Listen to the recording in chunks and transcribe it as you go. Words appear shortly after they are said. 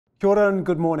Kia ora and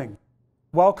good morning.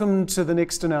 Welcome to the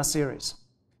next in our series.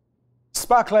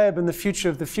 Spark Lab and the future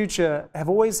of the future have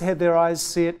always had their eyes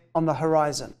set on the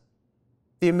horizon.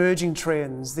 The emerging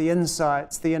trends, the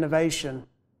insights, the innovation,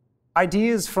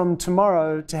 ideas from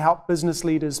tomorrow to help business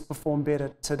leaders perform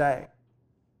better today.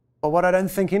 But what I don't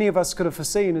think any of us could have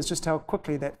foreseen is just how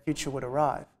quickly that future would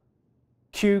arrive.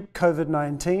 Cue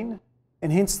COVID-19,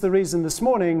 and hence the reason this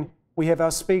morning we have our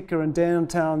speaker in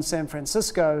downtown San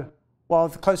Francisco, while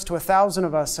close to 1,000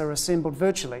 of us are assembled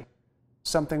virtually,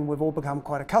 something we've all become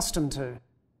quite accustomed to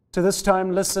this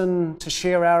time listen, to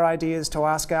share our ideas, to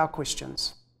ask our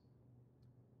questions.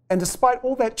 And despite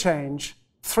all that change,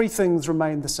 three things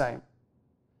remain the same.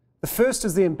 The first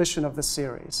is the ambition of this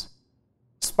series.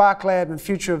 Spark Lab and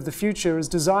Future of the Future is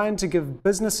designed to give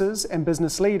businesses and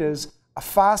business leaders a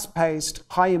fast-paced,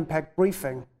 high-impact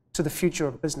briefing to the future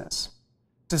of business,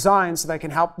 designed so they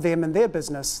can help them in their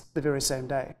business the very same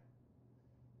day.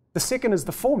 The second is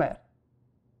the format.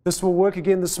 This will work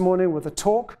again this morning with a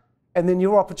talk and then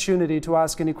your opportunity to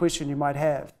ask any question you might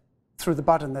have through the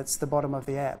button that's the bottom of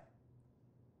the app.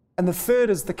 And the third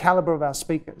is the caliber of our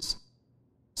speakers.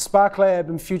 Spark Lab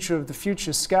and Future of the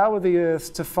Future scour the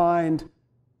earth to find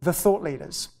the thought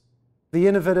leaders, the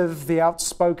innovative, the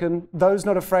outspoken, those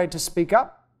not afraid to speak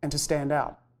up and to stand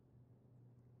out.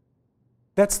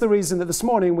 That's the reason that this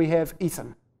morning we have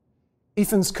Ethan.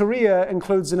 Ethan's career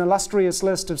includes an illustrious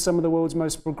list of some of the world's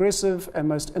most progressive and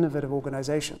most innovative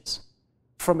organizations,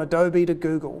 from Adobe to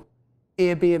Google,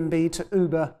 Airbnb to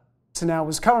Uber, to now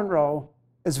his current role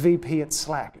as VP at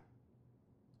Slack.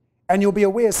 And you'll be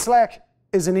aware Slack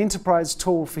is an enterprise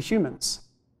tool for humans.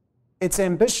 Its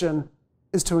ambition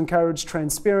is to encourage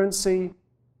transparency,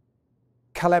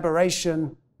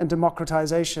 collaboration, and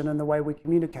democratization in the way we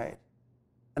communicate.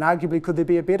 And arguably, could there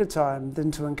be a better time than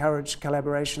to encourage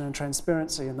collaboration and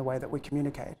transparency in the way that we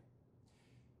communicate?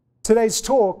 Today's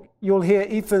talk, you'll hear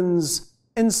Ethan's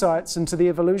insights into the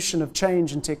evolution of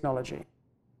change in technology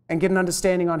and get an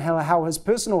understanding on how his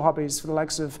personal hobbies for the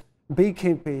likes of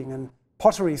beekeeping and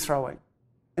pottery throwing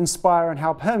inspire and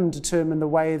help him determine the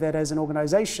way that as an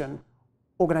organization,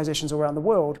 organizations around the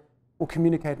world will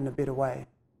communicate in a better way.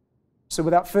 So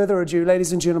without further ado,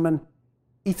 ladies and gentlemen,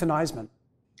 Ethan Eismann.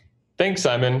 Thanks,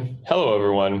 Simon. Hello,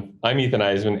 everyone. I'm Ethan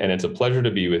Eismann, and it's a pleasure to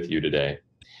be with you today.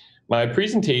 My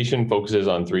presentation focuses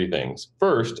on three things.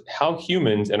 First, how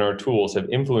humans and our tools have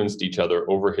influenced each other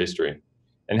over history,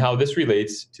 and how this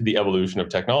relates to the evolution of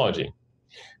technology.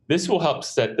 This will help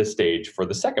set the stage for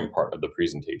the second part of the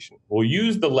presentation. We'll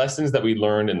use the lessons that we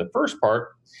learned in the first part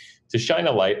to shine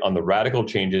a light on the radical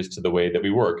changes to the way that we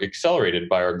work, accelerated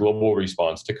by our global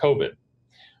response to COVID.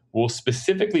 We'll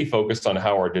specifically focus on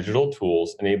how our digital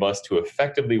tools enable us to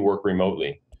effectively work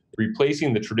remotely,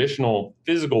 replacing the traditional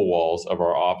physical walls of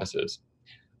our offices.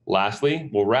 Lastly,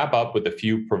 we'll wrap up with a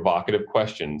few provocative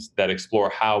questions that explore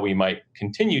how we might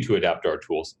continue to adapt our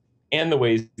tools and the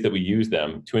ways that we use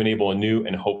them to enable a new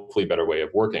and hopefully better way of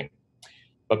working.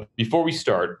 But before we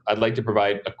start, I'd like to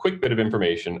provide a quick bit of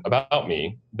information about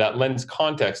me that lends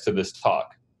context to this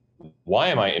talk. Why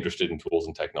am I interested in tools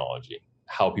and technology?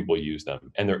 How people use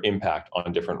them, and their impact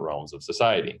on different realms of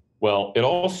society? Well, it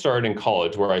all started in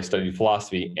college where I studied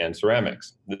philosophy and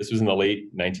ceramics. This was in the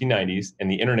late 1990s, and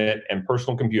the internet and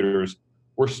personal computers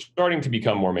were starting to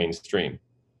become more mainstream.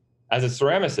 As a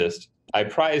ceramicist, I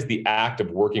prized the act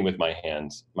of working with my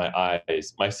hands, my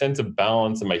eyes, my sense of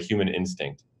balance, and my human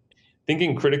instinct.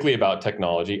 Thinking critically about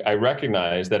technology, I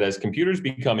recognized that as computers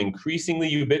become increasingly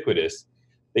ubiquitous,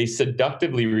 they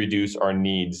seductively reduce our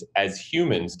needs as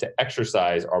humans to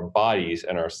exercise our bodies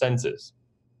and our senses.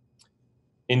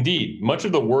 Indeed, much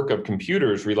of the work of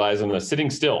computers relies on us sitting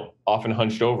still, often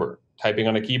hunched over, typing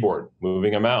on a keyboard,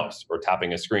 moving a mouse, or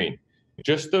tapping a screen.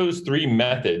 Just those three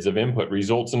methods of input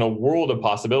results in a world of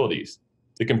possibilities.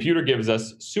 The computer gives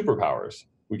us superpowers.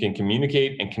 We can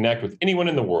communicate and connect with anyone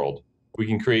in the world. We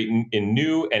can create in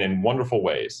new and in wonderful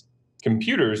ways.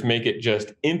 Computers make it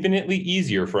just infinitely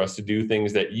easier for us to do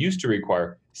things that used to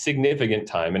require significant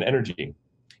time and energy.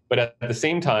 But at the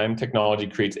same time, technology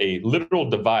creates a literal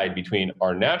divide between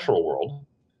our natural world,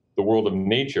 the world of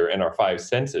nature and our five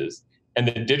senses, and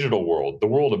the digital world, the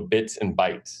world of bits and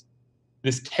bytes.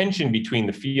 This tension between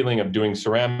the feeling of doing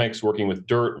ceramics, working with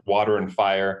dirt, water, and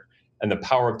fire, and the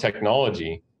power of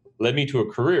technology led me to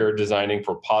a career designing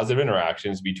for positive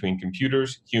interactions between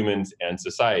computers, humans, and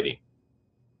society.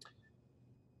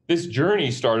 This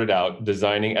journey started out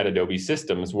designing at Adobe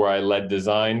Systems, where I led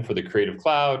design for the Creative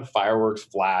Cloud, Fireworks,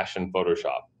 Flash, and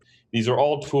Photoshop. These are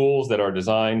all tools that are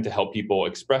designed to help people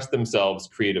express themselves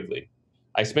creatively.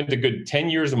 I spent a good 10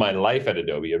 years of my life at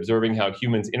Adobe observing how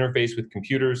humans interface with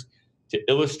computers to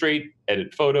illustrate,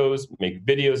 edit photos, make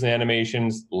videos and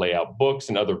animations, lay out books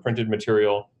and other printed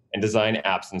material, and design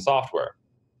apps and software.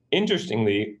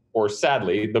 Interestingly, or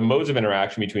sadly, the modes of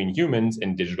interaction between humans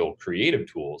and digital creative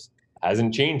tools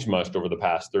hasn't changed much over the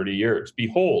past 30 years.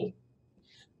 Behold,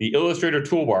 the Illustrator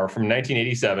toolbar from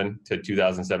 1987 to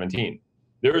 2017.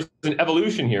 There's an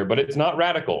evolution here, but it's not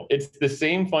radical. It's the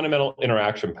same fundamental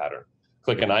interaction pattern.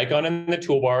 Click an icon in the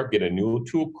toolbar, get a new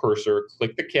tool cursor,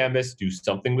 click the canvas, do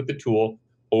something with the tool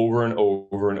over and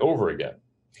over and over again.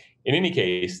 In any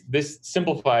case, this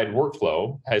simplified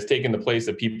workflow has taken the place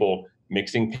of people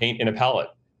mixing paint in a palette,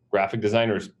 graphic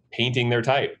designers painting their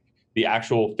type, the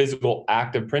actual physical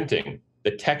act of printing,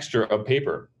 the texture of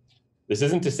paper. This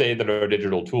isn't to say that our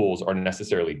digital tools are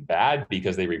necessarily bad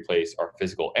because they replace our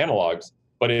physical analogs,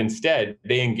 but instead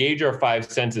they engage our five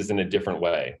senses in a different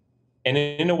way, and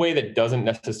in a way that doesn't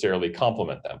necessarily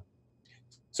complement them.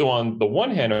 So on the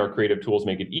one hand, our creative tools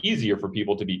make it easier for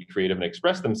people to be creative and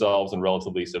express themselves in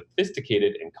relatively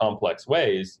sophisticated and complex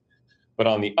ways. But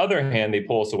on the other hand, they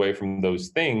pull us away from those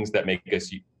things that make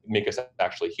us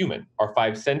actually human, our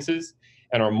five senses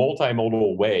and our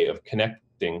multimodal way of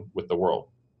connecting with the world.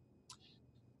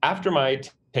 After my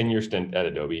 10-year stint at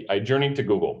Adobe, I journeyed to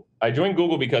Google. I joined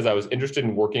Google because I was interested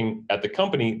in working at the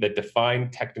company that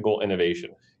defined technical innovation.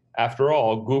 After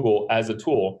all, Google as a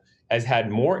tool has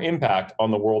had more impact on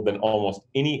the world than almost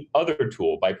any other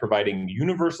tool by providing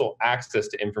universal access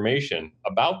to information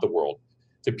about the world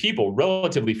to people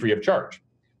relatively free of charge,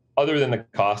 other than the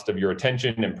cost of your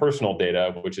attention and personal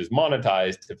data, which is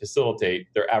monetized to facilitate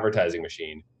their advertising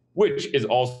machine, which is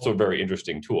also a very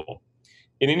interesting tool.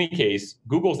 In any case,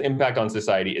 Google's impact on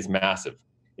society is massive.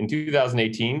 In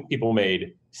 2018, people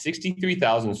made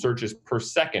 63,000 searches per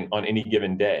second on any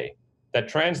given day. That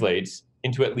translates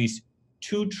into at least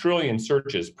 2 trillion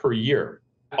searches per year.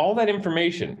 All that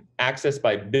information accessed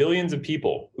by billions of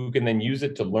people who can then use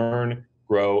it to learn,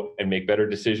 grow, and make better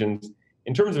decisions.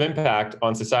 In terms of impact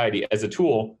on society as a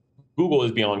tool, Google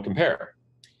is beyond compare.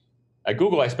 At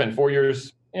Google, I spent 4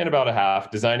 years and about a half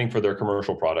designing for their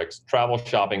commercial products, travel,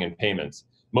 shopping, and payments.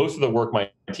 Most of the work my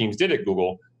teams did at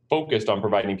Google focused on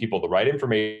providing people the right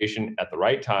information at the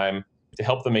right time to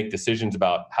help them make decisions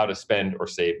about how to spend or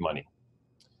save money.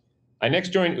 I next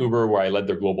joined Uber, where I led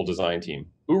their global design team.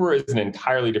 Uber is an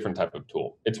entirely different type of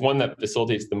tool. It's one that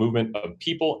facilitates the movement of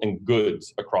people and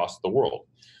goods across the world.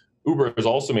 Uber has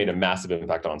also made a massive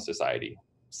impact on society,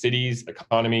 cities,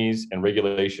 economies, and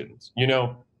regulations. You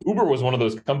know, Uber was one of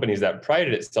those companies that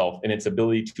prided itself in its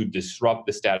ability to disrupt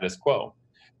the status quo.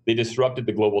 They disrupted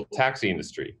the global taxi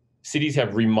industry. Cities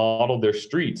have remodeled their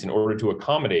streets in order to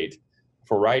accommodate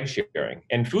for ride sharing.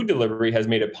 And food delivery has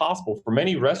made it possible for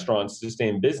many restaurants to stay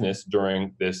in business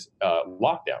during this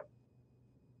lockdown.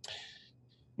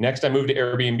 Next, I moved to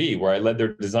Airbnb, where I led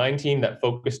their design team that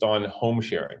focused on home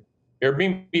sharing.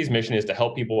 Airbnb's mission is to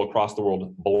help people across the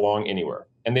world belong anywhere.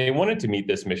 And they wanted to meet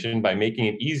this mission by making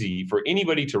it easy for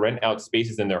anybody to rent out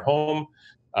spaces in their home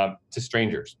to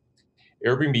strangers.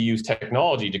 Airbnb used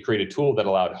technology to create a tool that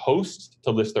allowed hosts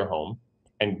to list their home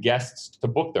and guests to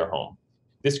book their home.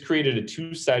 This created a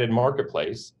two-sided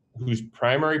marketplace whose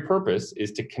primary purpose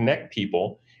is to connect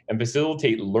people and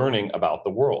facilitate learning about the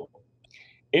world.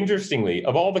 Interestingly,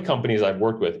 of all the companies I've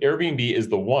worked with, Airbnb is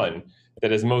the one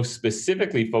that is most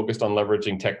specifically focused on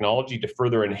leveraging technology to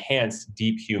further enhance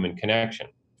deep human connection.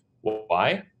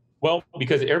 Why? Well,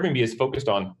 because Airbnb is focused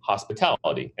on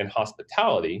hospitality, and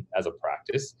hospitality as a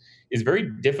practice is very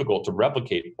difficult to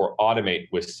replicate or automate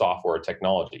with software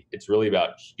technology. It's really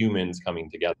about humans coming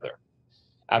together.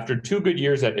 After 2 good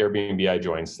years at Airbnb, I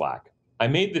joined Slack. I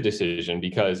made the decision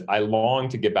because I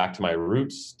longed to get back to my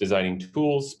roots, designing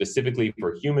tools specifically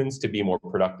for humans to be more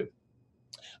productive.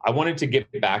 I wanted to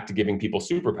get back to giving people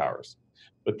superpowers.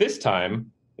 But this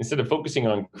time, instead of focusing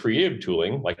on creative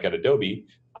tooling like at Adobe,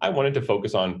 I wanted to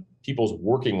focus on people's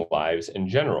working lives in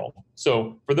general.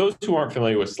 So for those who aren't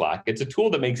familiar with Slack, it's a tool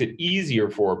that makes it easier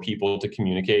for people to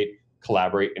communicate,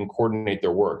 collaborate, and coordinate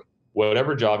their work,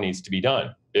 whatever job needs to be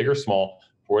done, big or small,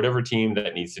 for whatever team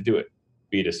that needs to do it,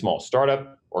 be it a small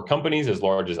startup or companies as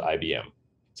large as IBM.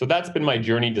 So that's been my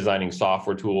journey designing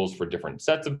software tools for different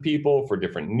sets of people, for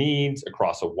different needs,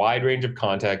 across a wide range of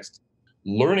contexts,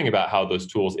 learning about how those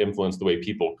tools influence the way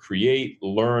people create,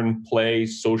 learn, play,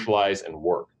 socialize, and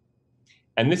work.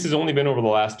 And this has only been over the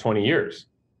last 20 years.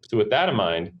 So with that in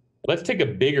mind, let's take a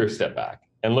bigger step back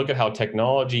and look at how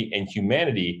technology and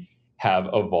humanity have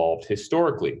evolved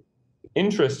historically.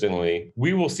 Interestingly,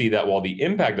 we will see that while the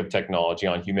impact of technology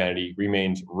on humanity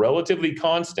remains relatively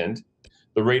constant,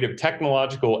 the rate of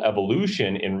technological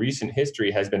evolution in recent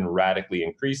history has been radically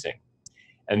increasing.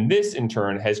 And this, in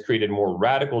turn, has created more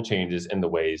radical changes in the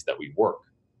ways that we work.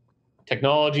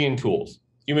 Technology and tools,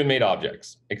 human-made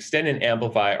objects, extend and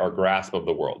amplify our grasp of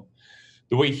the world.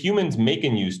 The way humans make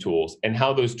and use tools and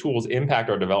how those tools impact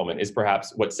our development is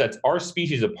perhaps what sets our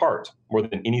species apart more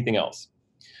than anything else.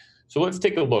 So let's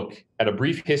take a look at a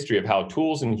brief history of how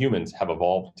tools and humans have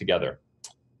evolved together.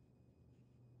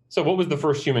 So what was the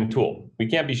first human tool? We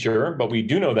can't be sure, but we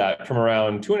do know that from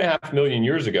around 2.5 million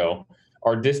years ago,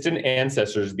 our distant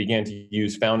ancestors began to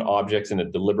use found objects in a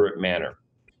deliberate manner.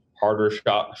 Harder,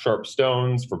 sharp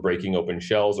stones for breaking open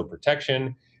shells or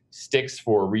protection, sticks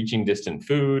for reaching distant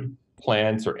food,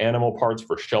 plants or animal parts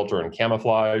for shelter and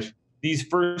camouflage. These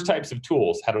first types of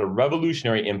tools had a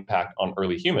revolutionary impact on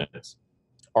early humans.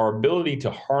 Our ability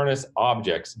to harness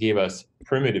objects gave us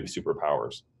primitive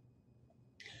superpowers.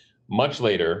 Much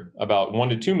later, about 1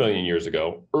 to 2 million years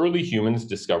ago, early humans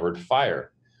discovered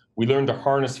fire. We learned to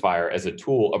harness fire as a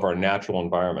tool of our natural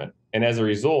environment. And as a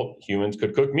result, humans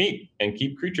could cook meat and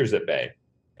keep creatures at bay.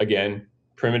 Again,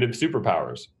 primitive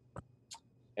superpowers.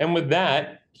 And with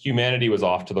that, humanity was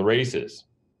off to the races.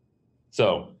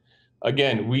 So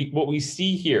again, what we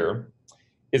see here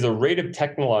is a rate of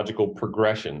technological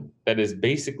progression that is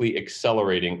basically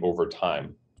accelerating over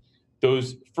time.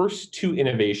 Those first two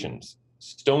innovations,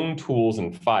 stone tools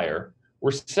and fire,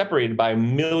 were separated by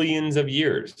millions of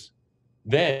years.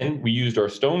 Then we used our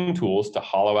stone tools to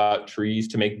hollow out trees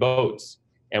to make boats,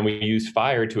 and we used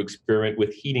fire to experiment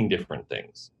with heating different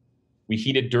things. We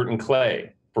heated dirt and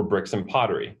clay for bricks and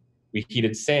pottery. We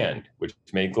heated sand, which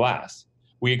made glass.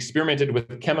 We experimented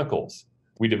with chemicals.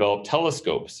 We developed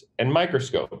telescopes and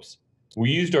microscopes. We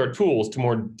used our tools to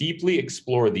more deeply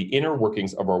explore the inner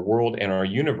workings of our world and our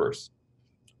universe.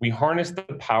 We harnessed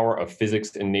the power of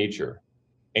physics and nature.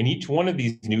 And each one of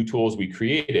these new tools we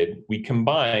created, we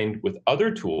combined with other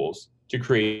tools to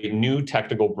create new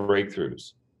technical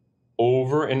breakthroughs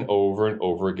over and over and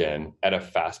over again at a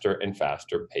faster and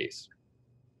faster pace.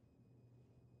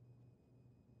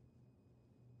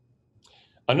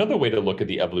 Another way to look at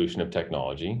the evolution of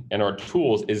technology and our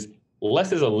tools is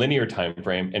less as a linear time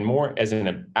frame and more as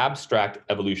an abstract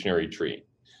evolutionary tree.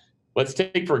 Let's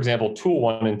take, for example, tool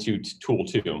 1 and tool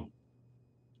 2.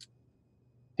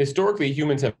 Historically,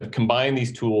 humans have combined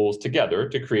these tools together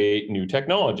to create new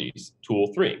technologies,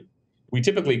 tool 3. We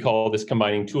typically call this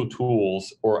combining two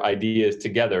tools or ideas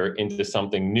together into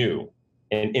something new,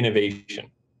 an innovation.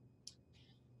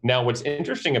 Now, what's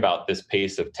interesting about this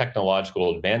pace of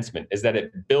technological advancement is that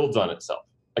it builds on itself.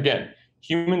 Again,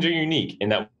 humans are unique in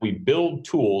that we build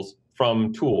tools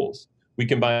from tools. We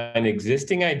combine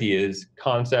existing ideas,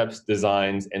 concepts,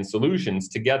 designs, and solutions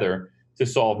together to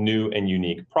solve new and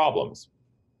unique problems.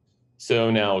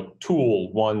 So now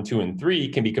tool 1, 2, and 3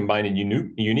 can be combined in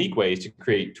unique ways to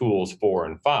create tools 4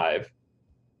 and 5,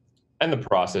 and the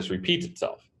process repeats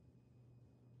itself.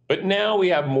 But now we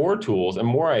have more tools and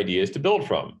more ideas to build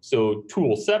from. So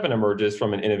tool 7 emerges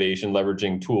from an innovation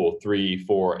leveraging tool 3,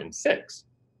 4, and 6.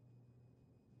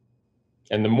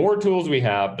 And the more tools we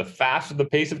have, the faster the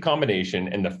pace of combination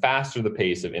and the faster the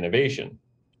pace of innovation.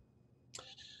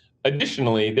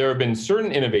 Additionally, there have been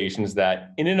certain innovations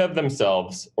that in and of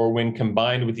themselves, or when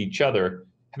combined with each other,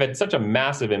 have had such a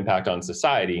massive impact on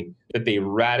society that they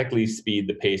radically speed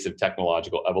the pace of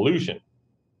technological evolution.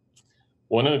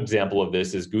 One example of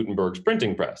this is Gutenberg's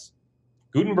printing press.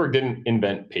 Gutenberg didn't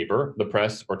invent paper, the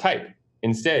press, or type.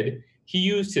 Instead, he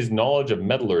used his knowledge of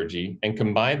metallurgy and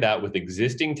combined that with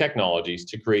existing technologies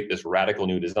to create this radical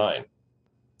new design.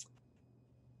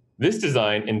 This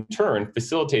design, in turn,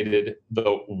 facilitated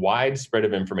the wide spread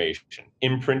of information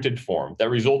in printed form that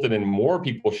resulted in more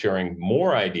people sharing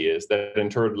more ideas that in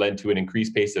turn led to an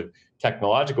increased pace of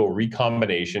technological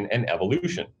recombination and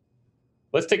evolution.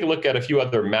 Let's take a look at a few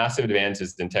other massive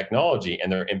advances in technology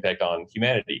and their impact on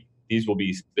humanity. These will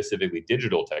be specifically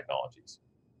digital technologies.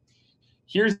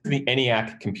 Here's the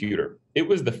ENIAC computer. It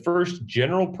was the first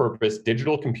general-purpose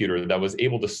digital computer that was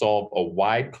able to solve a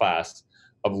wide class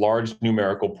of large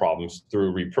numerical problems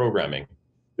through reprogramming.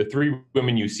 The 3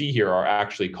 women you see here are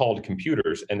actually called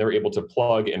computers, and they're able to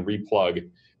plug and replug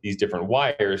these different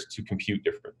wires to compute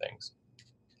different things.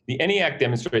 The ENIAC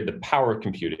demonstrated the power of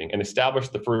computing and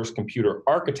established the first computer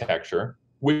architecture,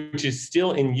 which is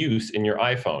still in use in your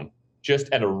iPhone, just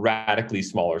at a radically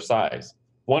smaller size.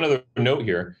 One other note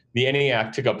here, the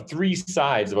ENIAC took up 3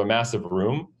 sides of a massive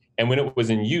room, and when it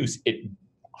was in use, it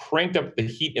cranked up the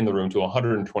heat in the room to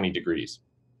 120 degrees.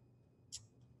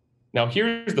 Now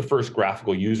here's the first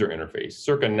graphical user interface,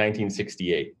 circa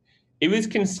 1968. It was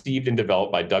conceived and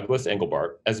developed by Douglas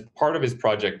Engelbart as part of his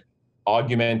project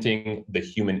Augmenting the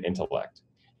Human Intellect.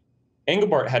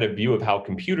 Engelbart had a view of how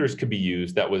computers could be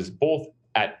used that was both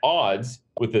at odds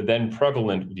with the then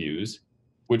prevalent views,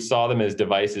 which saw them as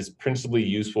devices principally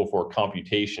useful for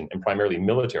computation and primarily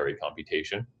military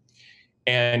computation,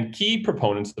 and key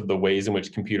proponents of the ways in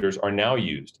which computers are now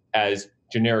used as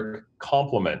generic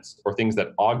complements or things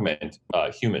that augment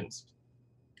humans.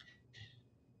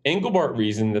 Engelbart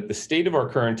reasoned that the state of our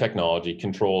current technology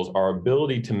controls our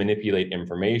ability to manipulate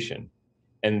information,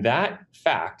 and that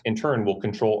fact, in turn, will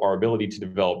control our ability to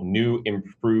develop new,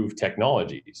 improved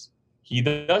technologies. He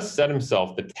thus set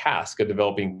himself the task of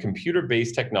developing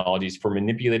computer-based technologies for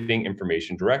manipulating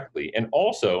information directly, and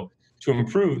also to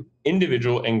improve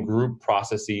individual and group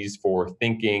processes for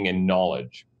thinking and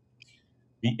knowledge.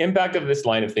 The impact of this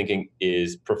line of thinking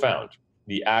is profound.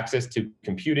 The access to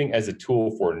computing as a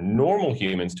tool for normal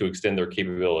humans to extend their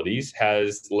capabilities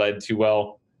has led to,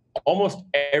 well, almost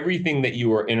everything that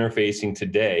you are interfacing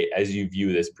today as you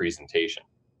view this presentation.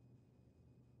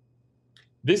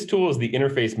 This tool is the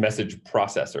interface message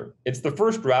processor. It's the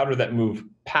first router that moves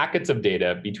packets of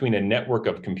data between a network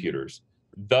of computers,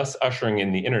 thus ushering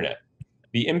in the internet.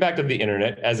 The impact of the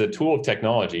internet as a tool of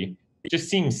technology just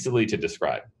seems silly to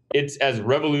describe. It's as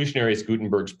revolutionary as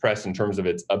Gutenberg's press in terms of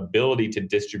its ability to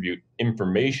distribute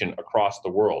information across the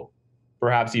world,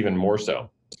 perhaps even more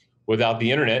so. Without the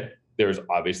internet, there's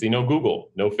obviously no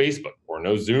Google, no Facebook, or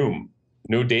no Zoom,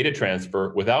 no data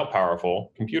transfer without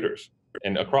powerful computers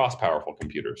and across powerful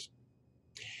computers.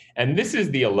 And this is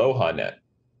the Aloha Net,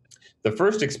 the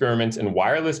first experiments in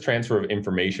wireless transfer of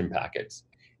information packets.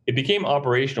 It became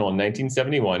operational in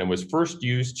 1971 and was first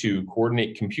used to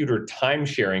coordinate computer time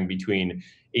sharing between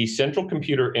a central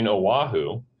computer in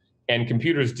Oahu and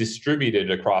computers distributed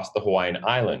across the Hawaiian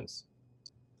Islands.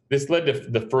 This led to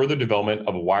the further development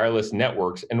of wireless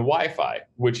networks and Wi-Fi,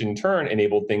 which in turn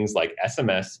enabled things like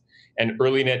SMS and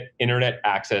early internet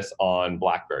access on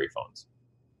BlackBerry phones.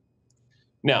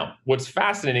 Now, what's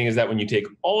fascinating is that when you take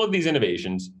all of these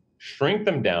innovations, shrink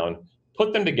them down,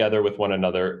 put them together with one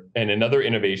another, and in other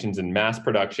innovations in mass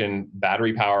production,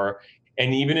 battery power,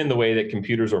 and even in the way that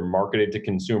computers are marketed to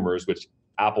consumers, which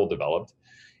Apple developed,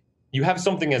 you have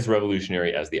something as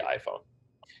revolutionary as the iPhone.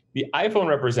 The iPhone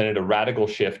represented a radical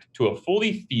shift to a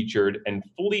fully featured and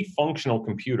fully functional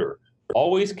computer,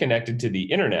 always connected to the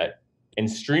internet and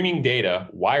streaming data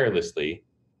wirelessly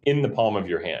in the palm of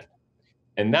your hand.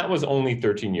 And that was only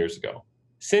 13 years ago.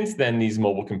 Since then, these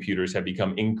mobile computers have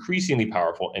become increasingly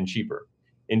powerful and cheaper.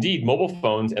 Indeed, mobile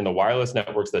phones and the wireless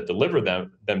networks that deliver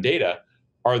them data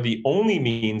are the only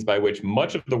means by which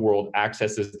much of the world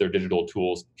accesses their digital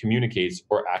tools, communicates,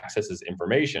 or accesses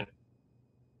information.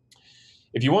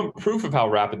 If you want proof of how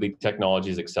rapidly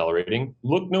technology is accelerating,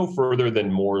 look no further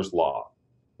than Moore's Law.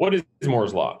 What is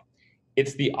Moore's Law?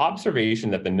 It's the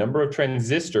observation that the number of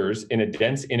transistors in a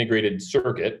dense integrated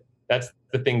circuit, that's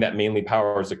the thing that mainly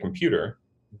powers a computer,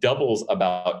 doubles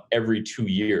about every 2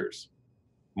 years.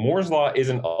 Moore's Law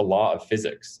isn't a law of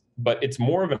physics, but it's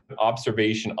more of an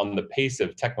observation on the pace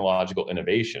of technological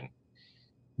innovation.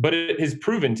 But it has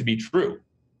proven to be true.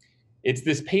 It's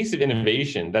this pace of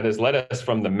innovation that has led us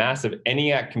from the massive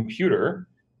ENIAC computer,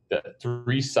 the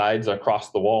 3 sides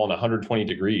across the wall and 120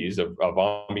 degrees of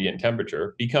ambient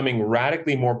temperature, becoming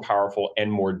radically more powerful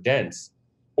and more dense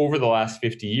over the last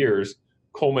 50 years,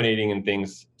 culminating in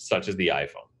things such as the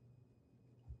iPhone.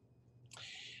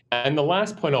 And the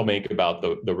last point I'll make about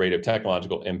the rate of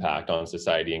technological impact on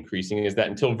society increasing is that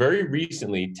until very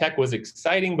recently, tech was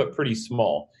exciting but pretty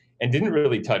small and didn't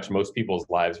really touch most people's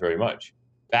lives very much.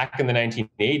 Back in the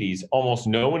 1980s, almost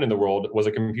no one in the world was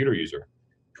a computer user.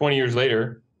 20 years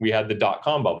later, we had the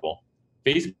dot-com bubble.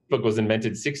 Facebook was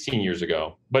invented 16 years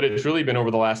ago, but it's really been over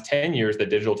the last 10 years that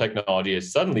digital technology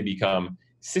has suddenly become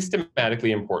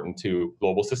systematically important to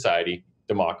global society,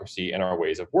 democracy, and our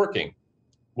ways of working,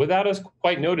 without us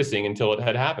quite noticing until it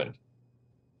had happened.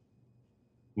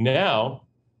 Now,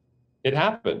 it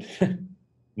happened.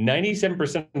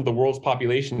 97% of the world's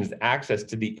population has access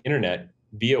to the internet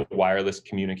via wireless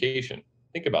communication.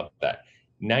 Think about that.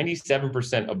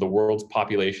 97% of the world's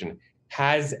population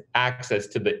has access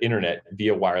to the internet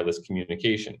via wireless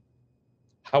communication.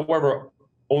 However,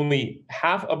 only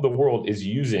half of the world is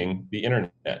using the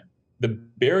internet. The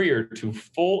barrier to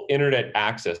full internet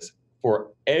access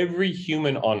for every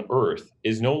human on Earth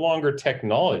is no longer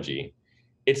technology.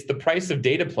 It's the price of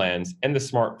data plans and the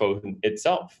smartphone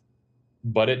itself.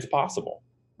 But it's possible.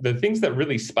 The things that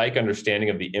really spike understanding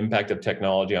of the impact of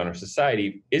technology on our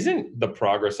society isn't the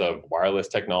progress of wireless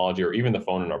technology or even the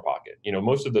phone in our pocket.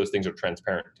 Most of those things are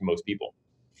transparent to most people.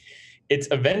 It's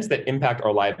events that impact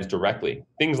our lives directly,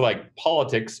 things like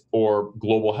politics or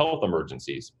global health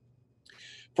emergencies.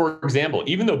 For example,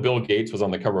 even though Bill Gates was on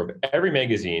the cover of every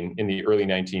magazine in the early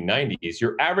 1990s,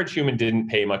 your average human didn't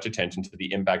pay much attention to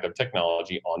the impact of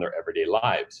technology on their everyday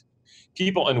lives.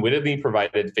 People unwittingly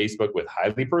provided Facebook with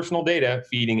highly personal data,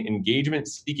 feeding engagement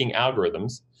seeking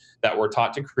algorithms that were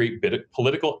taught to create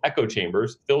political echo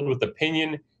chambers filled with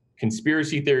opinion,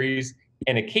 conspiracy theories,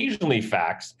 and occasionally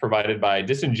facts provided by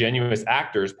disingenuous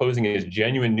actors posing as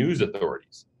genuine news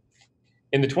authorities.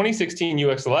 In the 2016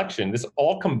 US election, this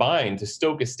all combined to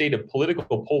stoke a state of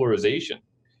political polarization.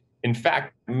 In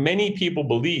fact, many people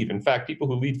believe, in fact, people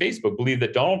who lead Facebook believe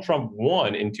that Donald Trump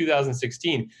won in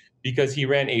 2016 because he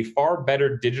ran a far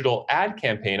better digital ad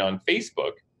campaign on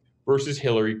Facebook versus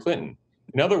Hillary Clinton.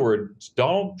 In other words,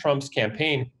 Donald Trump's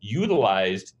campaign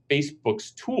utilized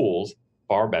Facebook's tools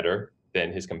far better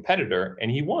than his competitor,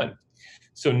 and he won.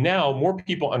 So now more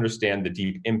people understand the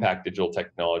deep impact digital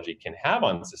technology can have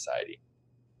on society.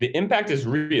 The impact is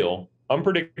real,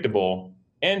 unpredictable,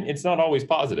 and it's not always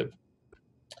positive.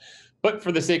 But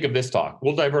for the sake of this talk,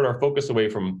 we'll divert our focus away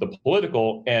from the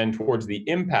political and towards the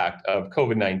impact of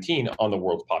COVID-19 on the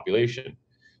world's population.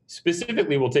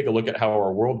 Specifically, we'll take a look at how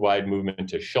our worldwide movement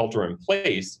to shelter in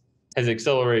place has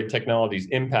accelerated technology's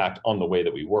impact on the way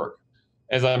that we work.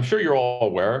 As I'm sure you're all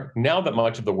aware, now that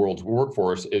much of the world's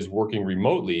workforce is working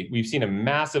remotely, we've seen a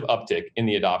massive uptick in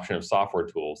the adoption of software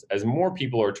tools as more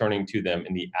people are turning to them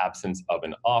in the absence of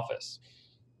an office.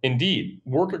 Indeed,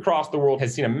 work across the world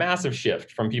has seen a massive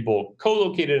shift from people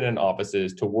co-located in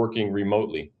offices to working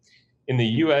remotely. In the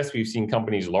US, we've seen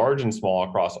companies large and small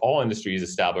across all industries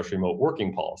establish remote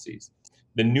working policies.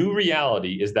 The new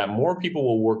reality is that more people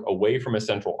will work away from a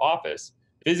central office,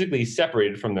 physically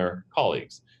separated from their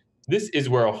colleagues. This is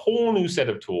where a whole new set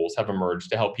of tools have emerged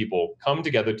to help people come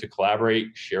together to collaborate,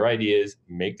 share ideas,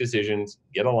 make decisions,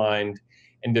 get aligned,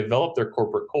 and develop their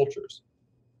corporate cultures.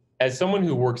 As someone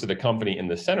who works at a company in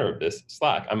the center of this,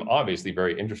 Slack, I'm obviously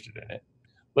very interested in it.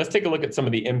 Let's take a look at some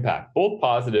of the impact, both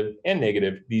positive and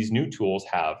negative, these new tools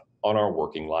have on our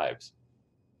working lives.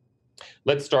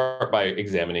 Let's start by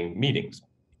examining meetings.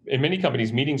 In many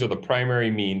companies, meetings are the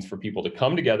primary means for people to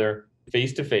come together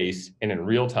face-to-face and in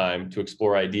real time to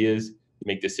explore ideas,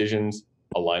 make decisions,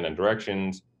 align on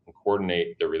directions, and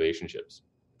coordinate their relationships.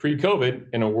 Pre-COVID,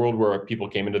 in a world where people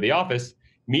came into the office,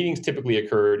 meetings typically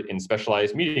occurred in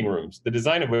specialized meeting rooms, the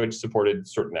design of which supported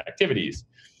certain activities.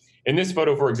 In this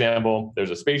photo, for example,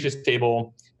 there's a spacious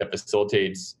table that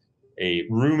facilitates a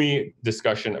roomy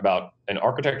discussion about an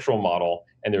architectural model,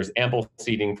 and there's ample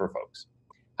seating for folks.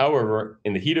 However,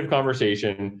 in the heat of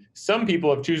conversation, some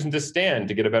people have chosen to stand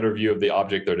to get a better view of the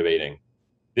object they're debating.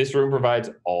 This room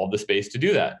provides all the space to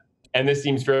do that. And this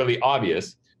seems fairly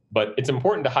obvious, but it's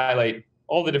important to highlight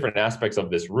all the different aspects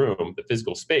of this room, the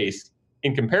physical space,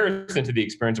 in comparison to the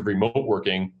experience of remote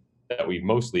working that we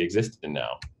mostly exist in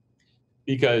now.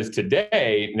 Because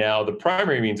today, now the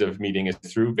primary means of meeting is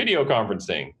through video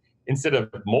conferencing. Instead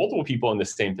of multiple people in the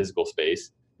same physical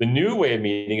space, the new way of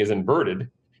meeting is inverted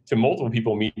to multiple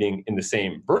people meeting in the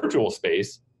same virtual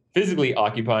space, physically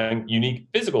occupying unique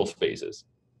physical spaces.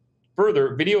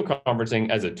 Further, video conferencing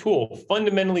as a tool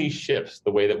fundamentally shifts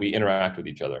the way that we interact with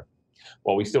each other.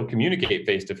 While we still communicate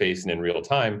face-to-face and in real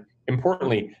time,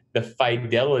 importantly, the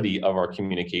fidelity of our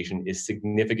communication is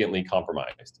significantly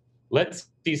compromised. Let's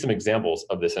see some examples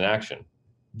of this in action.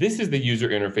 This is the user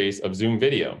interface of Zoom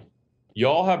Video.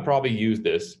 Y'all have probably used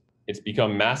this. It's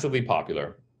become massively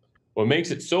popular. What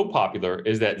makes it so popular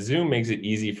is that Zoom makes it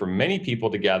easy for many people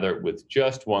to gather with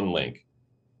just one link.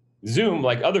 Zoom,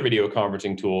 like other video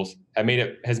conferencing tools,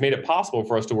 has made it possible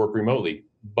for us to work remotely,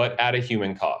 but at a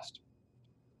human cost.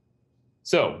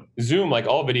 So, Zoom, like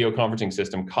all video conferencing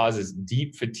systems, causes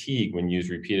deep fatigue when used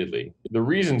repeatedly. The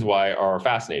reasons why are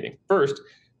fascinating. First,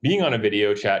 being on a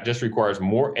video chat just requires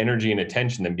more energy and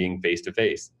attention than being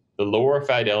face-to-face. The lower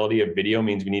fidelity of video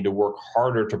means we need to work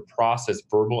harder to process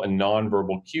verbal and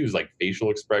nonverbal cues like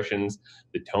facial expressions,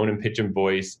 the tone and pitch of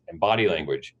voice, and body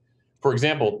language. For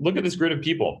example, look at this grid of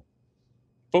people.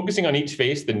 Focusing on each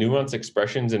face, the nuanced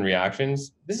expressions and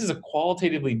reactions, this is a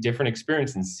qualitatively different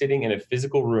experience than sitting in a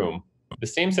physical room, the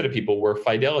same set of people where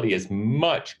fidelity is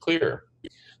much clearer.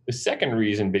 The second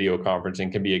reason video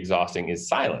conferencing can be exhausting is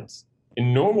silence.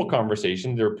 In normal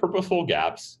conversation, there are purposeful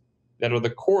gaps that are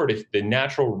the core to the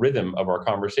natural rhythm of our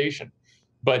conversation.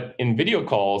 But in video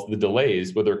calls, the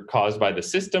delays, whether caused by the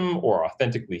system or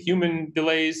authentically human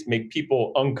delays, make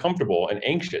people uncomfortable and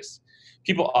anxious.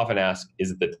 People often ask,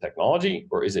 is it the technology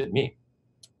or is it me?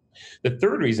 The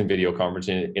third reason video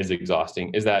conferencing is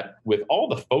exhausting is that with all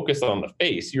the focus on the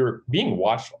face, you're being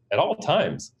watched at all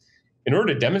times. In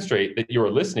order to demonstrate that you're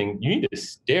listening, you need to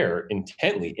stare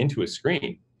intently into a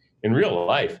screen. In real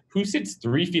life, who sits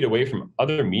 3 feet away from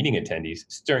other meeting attendees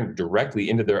staring directly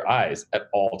into their eyes at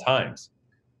all times?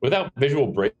 Without visual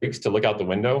breaks to look out the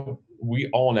window, we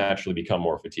all naturally become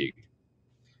more fatigued.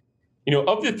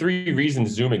 Of the three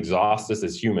reasons Zoom exhausts us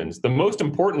as humans, the most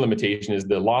important limitation is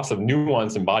the loss of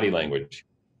nuance in body language.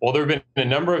 While there have been a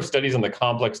number of studies on the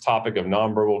complex topic of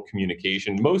nonverbal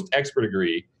communication, most experts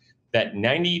agree that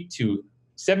 70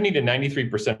 to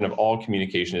 93% of all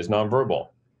communication is nonverbal.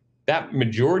 That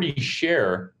majority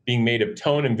share being made of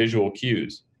tone and visual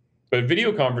cues. But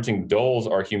video conferencing dulls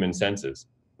our human senses.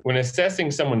 When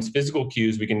assessing someone's physical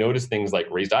cues, we can notice things like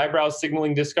raised eyebrows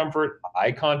signaling discomfort,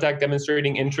 eye contact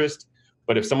demonstrating interest.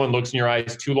 But if someone looks in your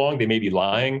eyes too long, they may be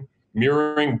lying.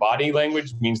 Mirroring body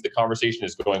language means the conversation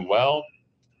is going well.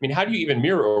 How do you even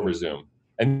mirror over Zoom?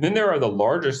 And then there are the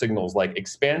larger signals like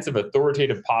expansive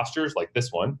authoritative postures like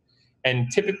this one, and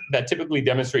that typically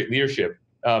demonstrate leadership.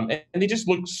 And they just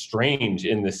look strange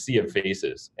in the sea of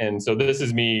faces. And so this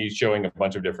is me showing a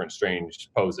bunch of different strange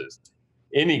poses.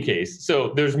 In any case,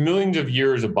 so there's millions of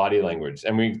years of body language,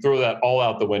 and we throw that all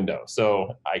out the window.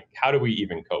 So how do we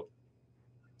even cope?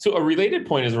 So a related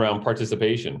point is around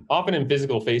participation. Often in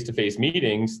physical face-to-face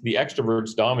meetings, the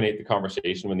extroverts dominate the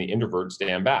conversation when the introverts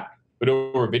stand back. But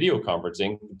over video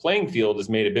conferencing, the playing field is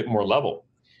made a bit more level.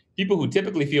 People who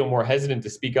typically feel more hesitant to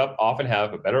speak up often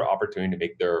have a better opportunity to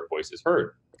make their voices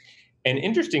heard. An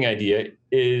interesting idea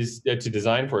is to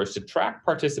design for us to track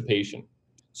participation.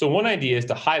 So one idea is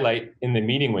to highlight in the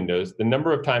meeting windows the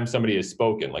number of times somebody has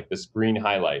spoken, like this green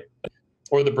highlight,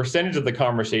 or the percentage of the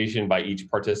conversation by each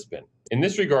participant. In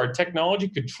this regard, technology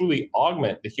could truly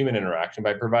augment the human interaction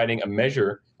by providing a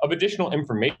measure of additional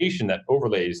information that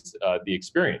overlays the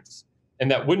experience,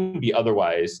 and that wouldn't be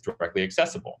otherwise directly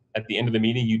accessible. At the end of the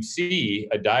meeting, you'd see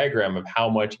a diagram of how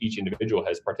much each individual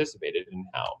has participated and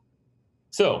how.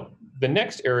 So the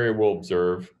next area we'll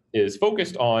observe is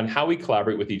focused on how we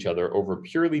collaborate with each other over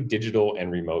purely digital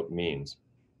and remote means.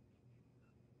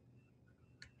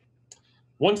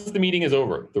 Once the meeting is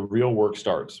over, the real work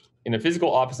starts. In a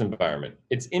physical office environment,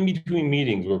 it's in between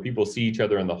meetings where people see each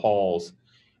other in the halls,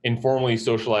 informally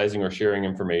socializing or sharing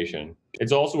information.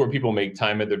 It's also where people make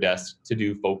time at their desks to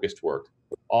do focused work.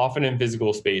 Often in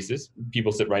physical spaces,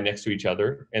 people sit right next to each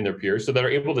other and their peers, so they're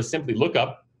able to simply look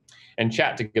up and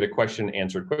chat to get a question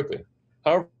answered quickly.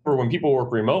 However, when people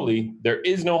work remotely, there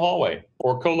is no hallway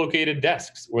or co-located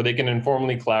desks where they can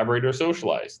informally collaborate or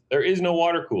socialize. There is no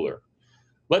water cooler.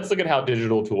 Let's look at how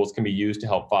digital tools can be used to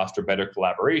help foster better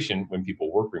collaboration when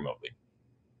people work remotely.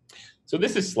 So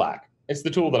this is Slack. It's the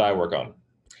tool that I work on.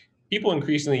 People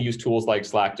increasingly use tools like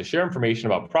Slack to share information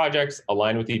about projects,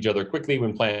 align with each other quickly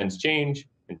when plans change,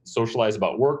 and socialize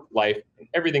about work, life, and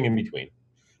everything in between.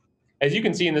 As you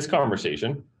can see in this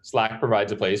conversation, Slack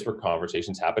provides a place where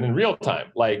conversations happen in real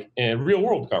time, like in a real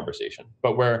world conversation,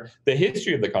 but where the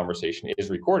history of the conversation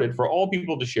is recorded for all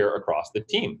people to share across the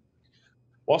team.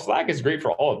 While Slack is great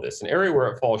for all of this, an area where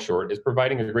it falls short is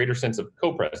providing a greater sense of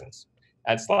co-presence.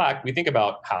 At Slack, we think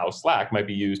about how Slack might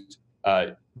be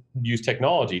use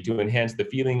technology to enhance the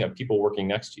feeling of people working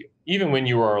next to you, even when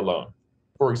you are alone.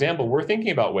 For example, we're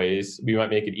thinking about ways we might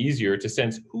make it easier to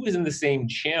sense who is in the same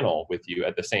channel with you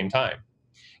at the same time.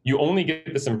 You only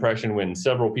get this impression when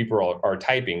several people are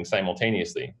typing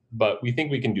simultaneously, but we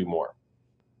think we can do more.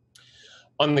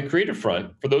 On the creative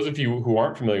front, for those of you who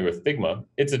aren't familiar with Figma,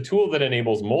 it's a tool that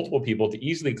enables multiple people to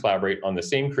easily collaborate on the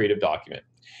same creative document.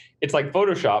 It's like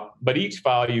Photoshop, but each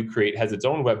file you create has its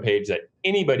own web page that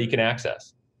anybody can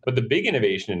access. But the big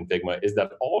innovation in Figma is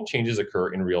that all changes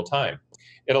occur in real time.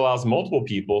 It allows multiple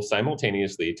people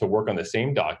simultaneously to work on the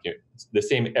same document, the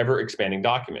same ever-expanding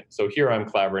document. So here I'm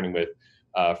collaborating with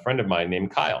a friend of mine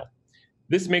named Kyle.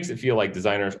 This makes it feel like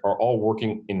designers are all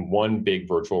working in one big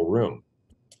virtual room.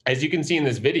 As you can see in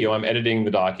this video, I'm editing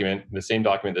the same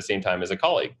document at the same time as a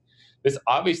colleague. This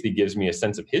obviously gives me a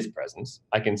sense of his presence.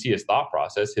 I can see his thought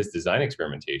process, his design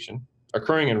experimentation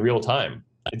occurring in real time.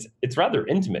 It's rather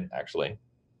intimate, actually.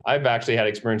 I've actually had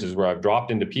experiences where I've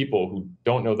dropped into people who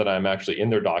don't know that I'm actually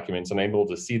in their documents and I'm able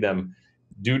to see them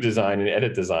do design and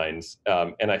edit designs.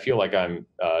 And I feel like I'm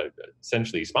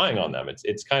essentially spying on them.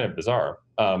 It's kind of bizarre.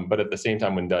 But at the same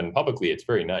time, when done publicly, it's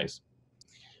very nice.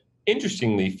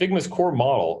 Interestingly, Figma's core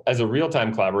model as a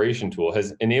real-time collaboration tool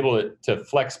has enabled it to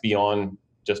flex beyond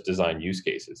just design use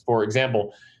cases. For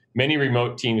example, many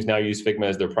remote teams now use Figma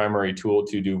as their primary tool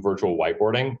to do virtual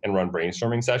whiteboarding and run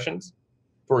brainstorming sessions.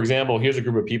 For example, here's a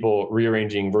group of people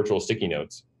rearranging virtual sticky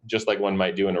notes, just like one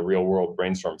might do in a real-world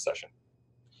brainstorm session.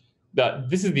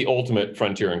 This is the ultimate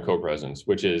frontier in co-presence,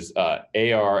 which is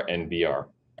AR and VR.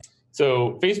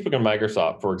 So Facebook and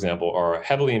Microsoft, for example, are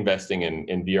heavily investing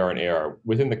in VR and AR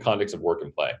within the context of work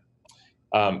and play.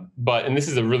 And this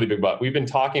is a really big but, we've been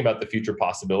talking about the future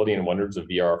possibility and wonders of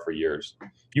VR for years.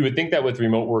 You would think that with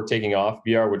remote work taking off,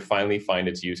 VR would finally find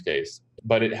its use case,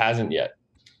 but it hasn't yet,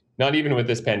 not even with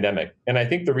this pandemic. And I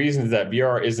think the reason is that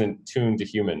VR isn't tuned to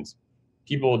humans.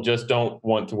 People just don't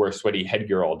want to wear sweaty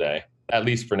headgear all day, at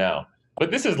least for now.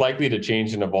 But this is likely to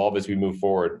change and evolve as we move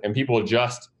forward, and people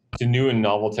adjust to new and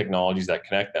novel technologies that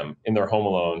connect them in their home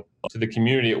alone, to the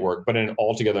community at work, but in an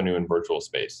altogether new and virtual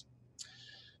space.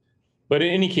 But in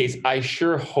any case, I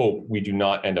sure hope we do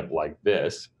not end up like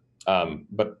this,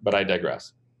 but I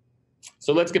digress.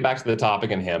 So let's get back to the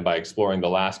topic in hand by exploring the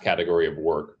last category of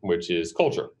work, which is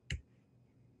culture.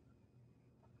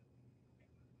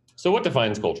 So what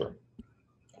defines culture?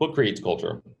 What creates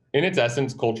culture? In its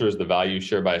essence, culture is the values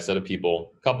shared by a set of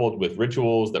people, coupled with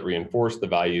rituals that reinforce the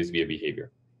values via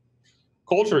behavior.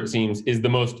 Culture, it seems, is the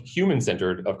most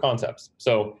human-centered of concepts.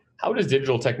 So how does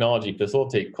digital technology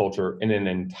facilitate culture in an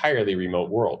entirely remote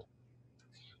world?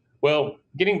 Well,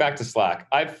 getting back to Slack,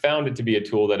 I've found it to be a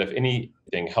tool that, if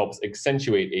anything, helps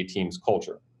accentuate a team's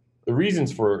culture. The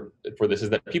reasons for this is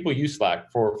that people use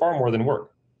Slack for far more than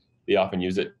work. They often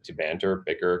use it to banter,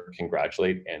 bicker,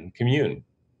 congratulate, and commune.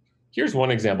 Here's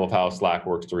one example of how Slack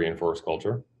works to reinforce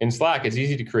culture. In Slack, it's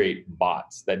easy to create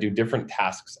bots that do different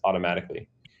tasks automatically.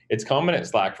 It's common at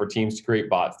Slack for teams to create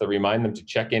bots that remind them to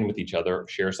check in with each other or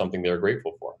share something they're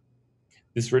grateful for.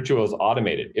 This ritual is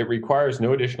automated. It requires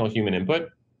no additional human input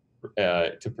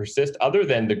to persist other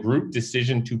than the group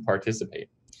decision to participate.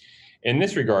 In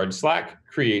this regard, Slack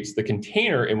creates the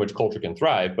container in which culture can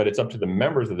thrive, but it's up to the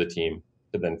members of the team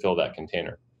to then fill that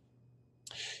container.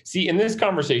 See, in this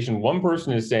conversation, one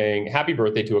person is saying happy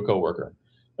birthday to a coworker.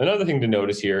 Another thing to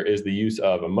notice here is the use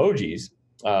of emojis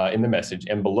in the message.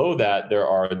 And below that, there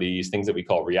are these things that we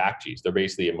call reacties. They're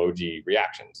basically emoji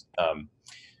reactions.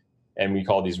 And we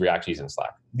call these reacties in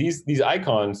Slack. These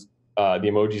icons, the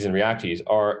emojis and reacties,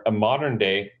 are a modern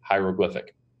day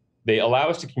hieroglyphic. They allow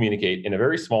us to communicate in a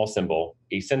very small symbol,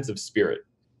 a sense of spirit.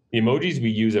 The emojis we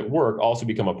use at work also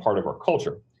become a part of our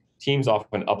culture. Teams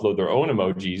often upload their own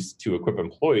emojis to equip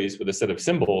employees with a set of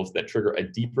symbols that trigger a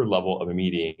deeper level of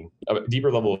meaning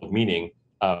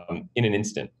in an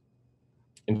instant.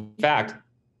 In fact,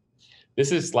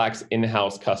 this is Slack's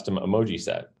in-house custom emoji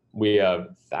set. We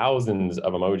have thousands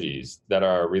of emojis that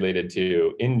are related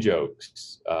to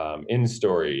in-jokes,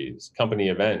 in-stories, company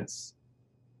events.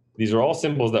 These are all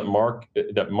symbols that mark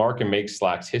and make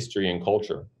Slack's history and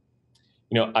culture.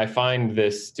 I find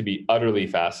this to be utterly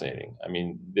fascinating. I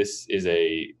mean, this is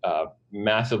a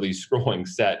massively scrolling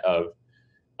set of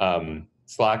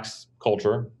Slack's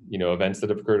culture, events that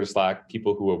have occurred at Slack,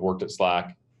 people who have worked at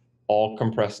Slack, all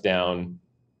compressed down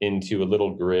into a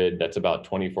little grid that's about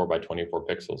 24 by 24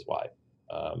 pixels wide.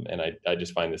 And I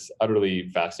just find this utterly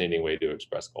fascinating way to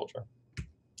express culture.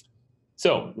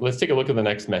 So let's take a look at the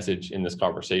next message in this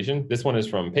conversation. This one is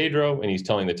from Pedro, and he's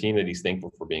telling the team that he's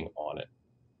thankful for being on it.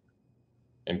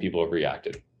 And people have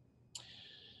reacted.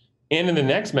 And in the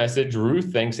next message,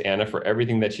 Ruth thanks Anna for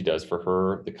everything that she does for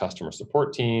her, the customer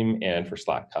support team, and for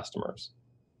Slack customers.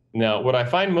 Now, what I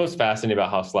find most fascinating about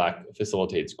how Slack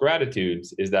facilitates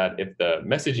gratitudes is that if the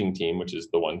messaging team, which is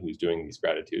the one who's doing these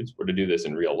gratitudes, were to do this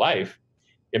in real life,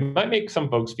 it might make some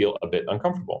folks feel a bit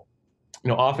uncomfortable.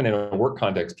 Often in a work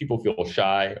context, people feel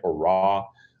shy or raw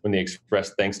when they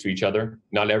express thanks to each other.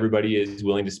 Not everybody is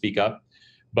willing to speak up.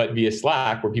 But via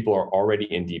Slack, where people are already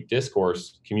in deep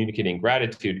discourse, communicating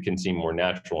gratitude can seem more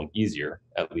natural and easier,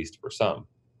 at least for some.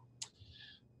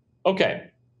 Okay,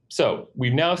 so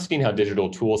we've now seen how digital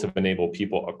tools have enabled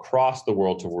people across the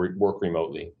world to work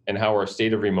remotely, and how our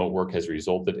state of remote work has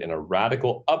resulted in a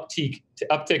radical uptick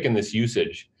in this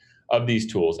usage of these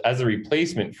tools as a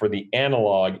replacement for the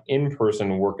analog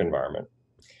in-person work environment.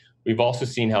 We've also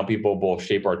seen how people both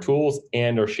shape our tools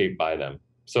and are shaped by them.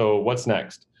 So what's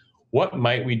next? What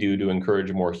might we do to encourage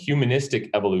a more humanistic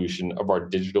evolution of our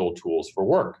digital tools for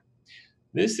work?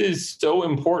 This is so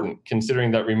important considering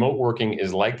that remote working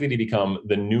is likely to become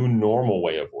the new normal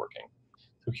way of working.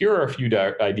 So here are a few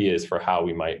ideas for how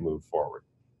we might move forward.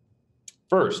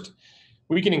 First,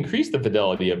 we can increase the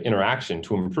fidelity of interaction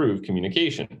to improve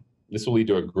communication. This will lead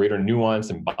to a greater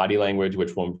nuance in body language,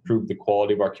 which will improve the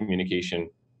quality of our communication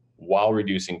while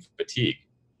reducing fatigue.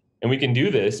 And we can do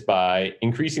this by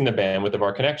increasing the bandwidth of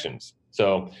our connections.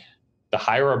 So the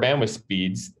higher our bandwidth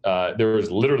speeds, there is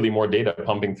literally more data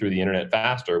pumping through the internet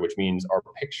faster, which means our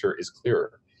picture is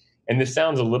clearer. And this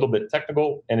sounds a little bit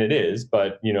technical, and it is,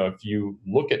 but if you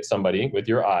look at somebody with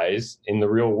your eyes in the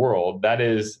real world, that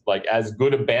is like as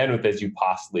good a bandwidth as you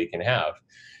possibly can have.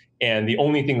 And the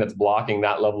only thing that's blocking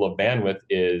that level of bandwidth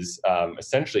is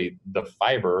essentially the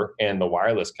fiber and the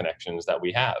wireless connections that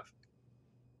we have.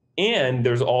 And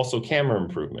there's also camera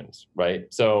improvements,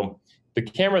 right? So the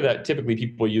camera that typically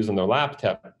people use on their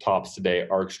laptops today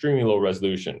are extremely low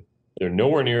resolution. They're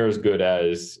nowhere near as good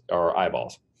as our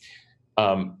eyeballs.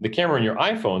 The camera in your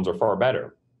iPhones are far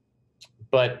better.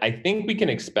 But I think we can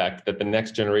expect that the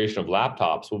next generation of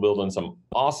laptops will build in some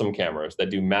awesome cameras that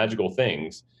do magical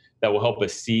things that will help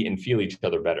us see and feel each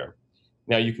other better.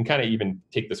 Now, you can kind of even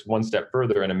take this one step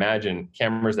further and imagine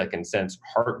cameras that can sense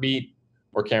heartbeat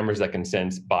or cameras that can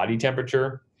sense body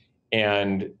temperature.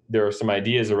 And there are some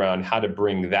ideas around how to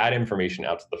bring that information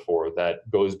out to the fore that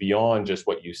goes beyond just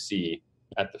what you see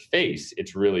at the face.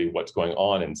 It's really what's going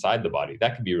on inside the body.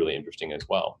 That could be really interesting as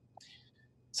well.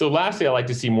 So lastly, I like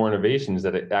to see more innovations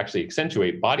that actually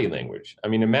accentuate body language. I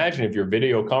mean, imagine if your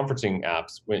video conferencing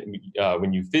apps,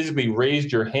 when you physically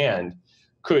raised your hand,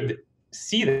 could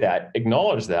see that,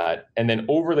 acknowledge that, and then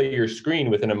overlay your screen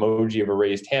with an emoji of a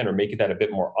raised hand or make that a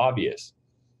bit more obvious.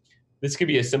 This could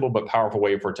be a simple but powerful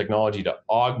way for technology to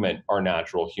augment our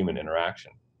natural human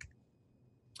interaction.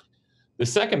 The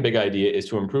second big idea is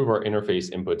to improve our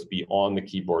interface inputs beyond the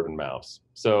keyboard and mouse.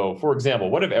 So, for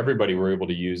example, what if everybody were able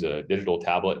to use a digital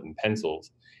tablet and pencils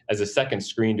as a second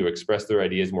screen to express their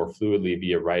ideas more fluidly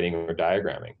via writing or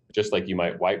diagramming, just like you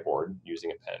might whiteboard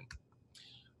using a pen?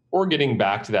 Or getting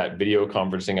back to that video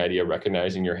conferencing idea,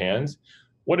 recognizing your hands,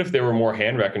 what if there were more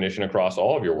hand recognition across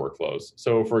all of your workflows?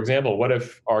 So, for example, what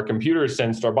if our computers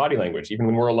sensed our body language even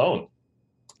when we're alone?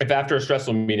 If after a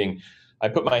stressful meeting, I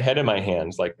put my head in my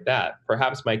hands like that,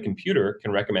 perhaps my computer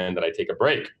can recommend that I take a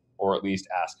break or at least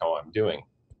ask how I'm doing.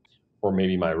 Or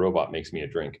maybe my robot makes me a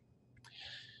drink.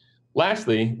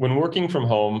 Lastly, when working from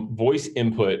home, voice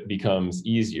input becomes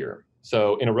easier.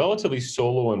 So in a relatively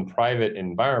solo and private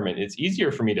environment, it's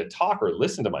easier for me to talk or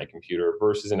listen to my computer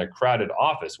versus in a crowded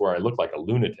office where I look like a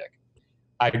lunatic.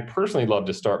 I personally love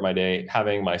to start my day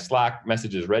having my Slack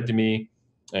messages read to me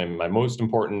and my most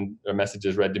important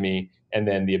messages read to me, and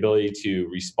then the ability to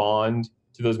respond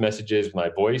to those messages with my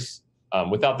voice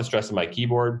without the stress of my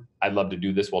keyboard. I'd love to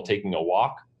do this while taking a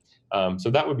walk. So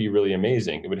that would be really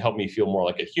amazing. It would help me feel more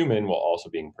like a human while also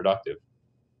being productive.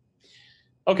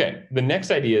 Okay, the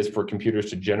next idea is for computers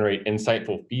to generate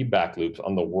insightful feedback loops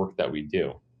on the work that we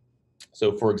do.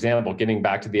 So for example, getting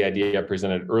back to the idea I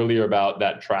presented earlier about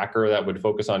that tracker that would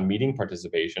focus on meeting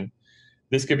participation,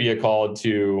 this could be applied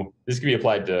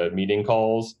to meeting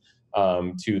calls,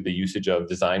 to the usage of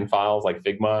design files like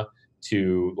Figma,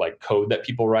 to like code that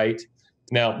people write.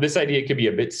 Now, this idea could be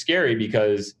a bit scary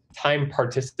because time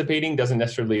participating doesn't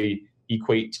necessarily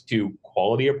equate to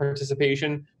quality of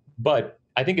participation, but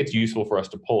I think it's useful for us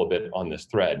to pull a bit on this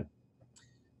thread.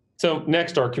 So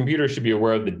next, our computers should be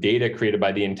aware of the data created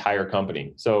by the entire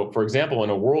company. So for example, in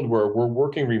a world where we're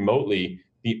working remotely,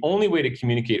 the only way to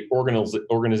communicate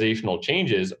organizational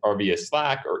changes are via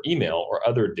Slack or email or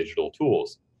other digital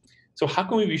tools. So how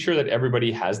can we be sure that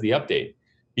everybody has the update?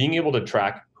 Being able to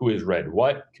track who has read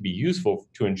what could be useful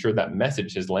to ensure that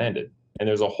message has landed. And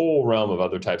there's a whole realm of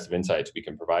other types of insights we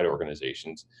can provide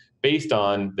organizations based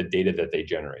on the data that they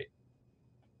generate.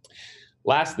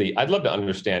 Lastly, I'd love to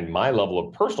understand my level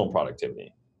of personal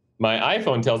productivity. My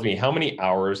iPhone tells me how many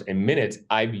hours and minutes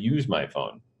I've used my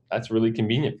phone. That's really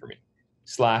convenient for me.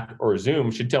 Slack or Zoom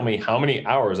should tell me how many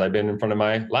hours I've been in front of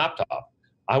my laptop.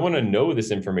 I want to know this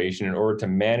information in order to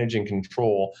manage and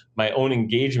control my own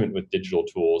engagement with digital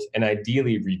tools and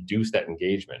ideally reduce that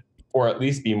engagement, or at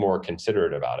least be more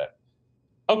considerate about it.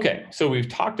 Okay, so we've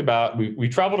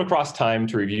traveled across time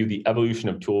to review the evolution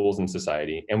of tools in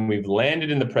society, and we've landed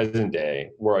in the present day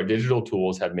where our digital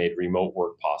tools have made remote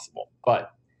work possible.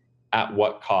 But at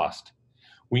what cost?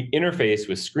 We interface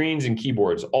with screens and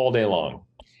keyboards all day long,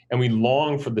 and we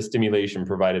long for the stimulation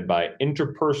provided by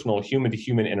interpersonal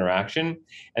human-to-human interaction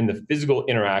and the physical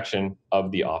interaction of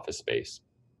the office space.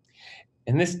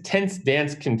 And this tense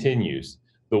dance continues.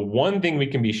 The one thing we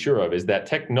can be sure of is that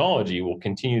technology will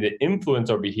continue to influence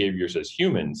our behaviors as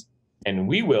humans, and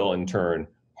we will, in turn,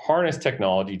 harness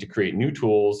technology to create new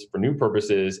tools for new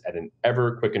purposes at an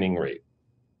ever-quickening rate.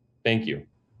 Thank you.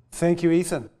 Thank you,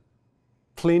 Ethan.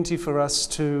 Plenty for us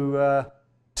to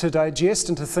digest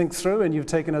and to think through, and you've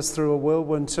taken us through a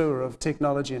whirlwind tour of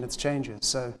technology and its changes.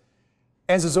 So,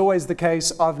 as is always the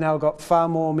case, I've now got far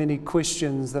many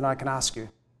questions than I can ask you.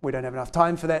 We don't have enough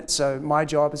time for that, so my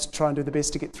job is to try and do the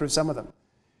best to get through some of them.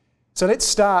 So let's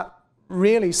start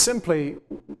really simply.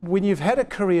 When you've had a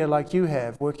career like you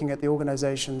have, working at the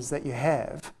organizations that you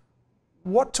have,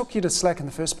 what took you to Slack in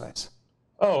the first place?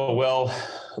 Oh, well,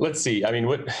 let's see. I mean,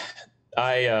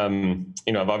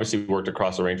 I've obviously worked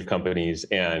across a range of companies,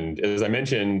 and as I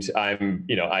mentioned, I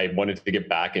wanted to get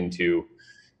back into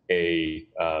a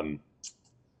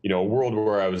a world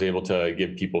where I was able to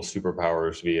give people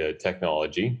superpowers via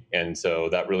technology. And so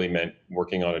that really meant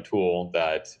working on a tool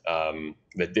that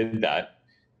that did that.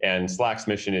 And Slack's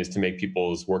mission is to make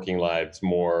people's working lives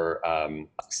more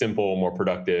simple, more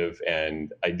productive,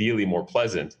 and ideally more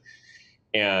pleasant.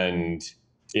 And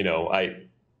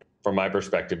from my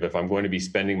perspective, if I'm going to be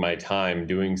spending my time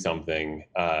doing something,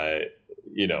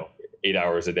 8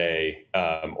 hours a day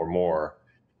or more,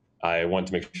 I want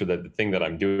to make sure that the thing that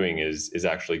I'm doing is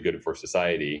actually good for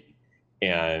society.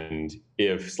 And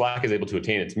if Slack is able to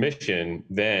attain its mission,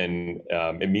 then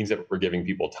it means that we're giving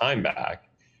people time back.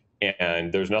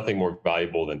 And there's nothing more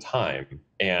valuable than time.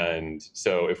 And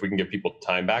so if we can give people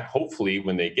time back, hopefully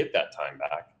when they get that time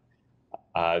back,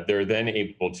 they're then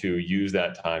able to use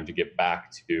that time to get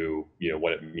back to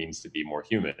what it means to be more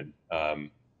human.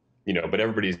 But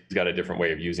everybody's got a different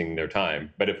way of using their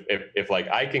time. But if like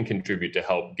I can contribute to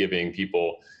help giving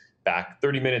people back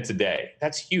 30 minutes a day,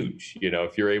 that's huge.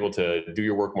 If you're able to do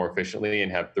your work more efficiently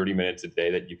and have 30 minutes a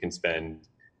day that you can spend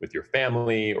with your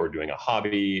family or doing a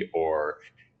hobby or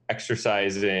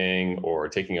exercising or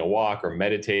taking a walk or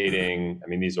meditating. I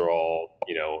mean, these are all,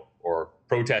 or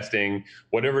protesting,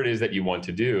 whatever it is that you want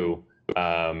to do.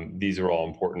 These are all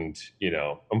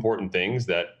important things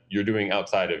that you're doing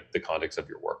outside of the context of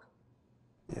your work.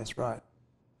 Yes, right.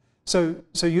 So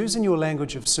using your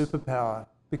language of superpower,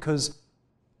 because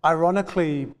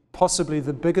ironically, possibly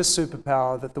the biggest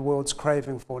superpower that the world's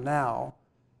craving for now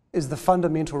is the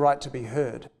fundamental right to be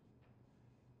heard.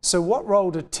 So what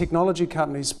role do technology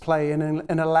companies play in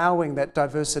allowing that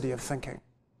diversity of thinking?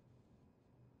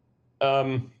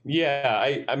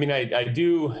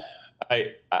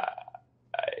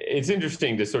 It's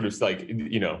interesting to sort of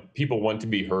people want to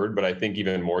be heard, but I think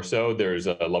even more so, there's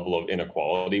a level of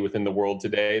inequality within the world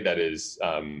today that is,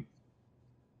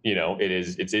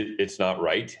 it's not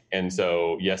right. And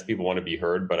so, yes, people want to be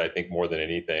heard, but I think more than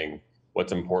anything,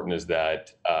 what's important is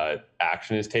that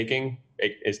action is taken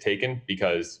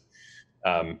because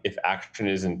if action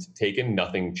isn't taken,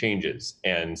 nothing changes.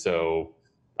 And so,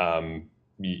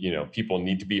 people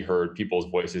need to be heard. People's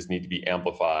voices need to be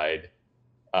amplified.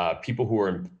 People who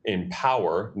are in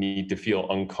power need to feel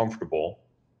uncomfortable.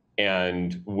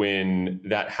 And when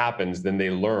that happens, then they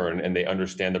learn and they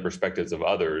understand the perspectives of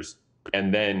others,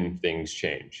 and then things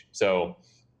change. So,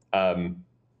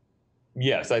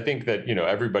 yes, I think that,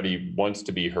 everybody wants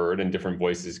to be heard and different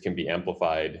voices can be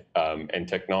amplified. And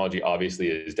technology obviously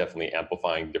is definitely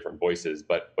amplifying different voices,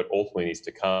 but what ultimately needs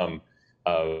to come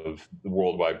of the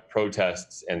worldwide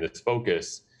protests and this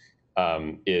focus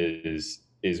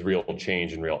is real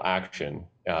change and real action.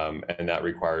 And that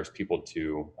requires people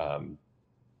to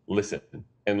listen.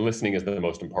 And listening is the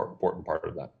most important part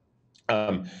of that.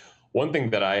 One thing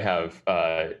that I have,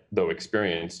 though,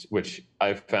 experienced, which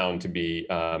I've found to be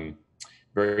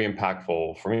very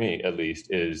impactful for me, at least,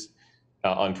 is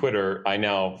on Twitter. I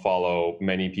now follow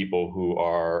many people who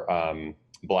are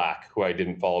Black, who I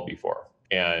didn't follow before.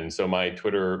 And so my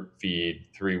Twitter feed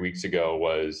 3 weeks ago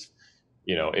was,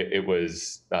 it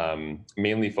was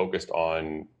mainly focused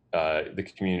on the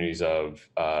communities of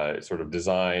sort of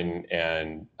design,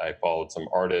 and I followed some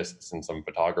artists and some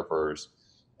photographers,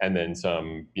 and then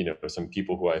some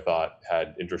people who I thought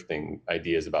had interesting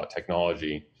ideas about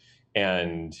technology.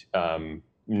 And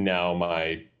now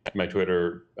my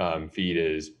Twitter feed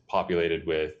is populated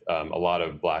with a lot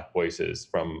of Black voices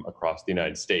from across the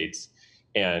United States.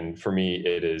 And for me,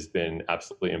 it has been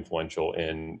absolutely influential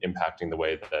in impacting the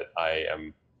way that I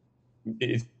am.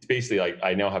 It's basically like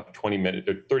I now have 20 minutes,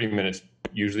 30 minutes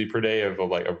usually per day of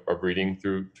reading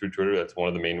through Twitter. That's one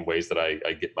of the main ways that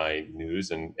I get my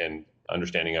news and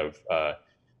understanding of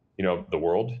the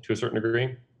world to a certain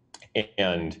degree.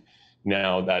 And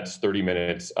now that's 30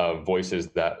 minutes of voices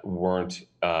that weren't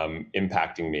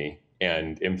impacting me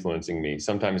and influencing me,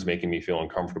 sometimes making me feel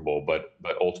uncomfortable, but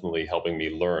ultimately helping me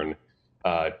learn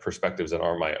perspectives that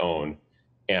are my own.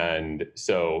 And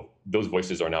so those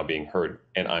voices are now being heard,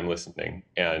 and I'm listening.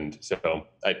 And so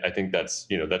I think that's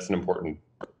an important,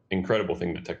 incredible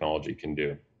thing that technology can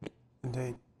do.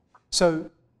 Indeed.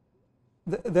 So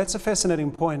that's a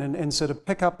fascinating point, and so to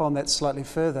pick up on that slightly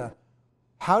further,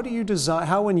 how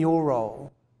in your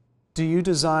role, do you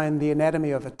design the anatomy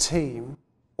of a team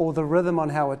or the rhythm on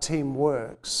how a team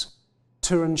works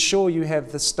to ensure you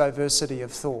have this diversity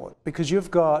of thought? Because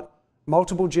you've got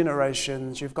multiple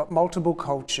generations, you've got multiple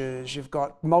cultures, you've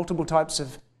got multiple types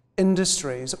of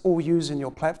industries all using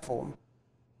your platform.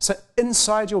 So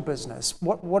inside your business,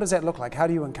 what does that look like? How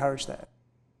do you encourage that?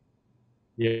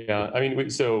 Yeah, I mean,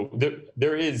 so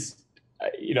there is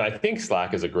I think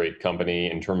Slack is a great company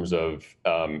in terms of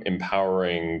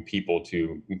empowering people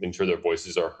to ensure their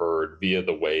voices are heard via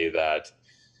the way that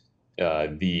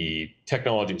the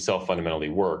technology itself fundamentally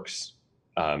works.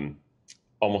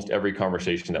 Almost every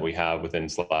conversation that we have within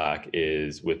Slack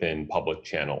is within public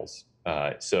channels.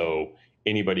 So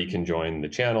anybody can join the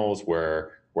channels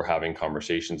where we're having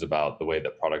conversations about the way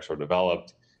that products are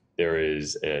developed. There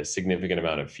is a significant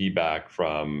amount of feedback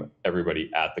from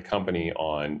everybody at the company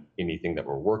on anything that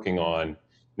we're working on.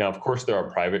 Now, of course, there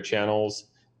are private channels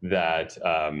that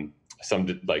some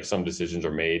decisions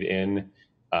are made in,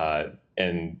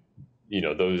 and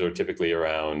those are typically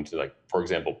around, like, for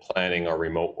example, planning our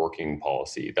remote working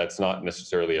policy. That's not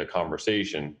necessarily a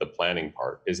conversation. The planning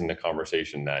part isn't a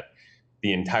conversation that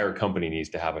the entire company needs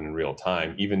to have in real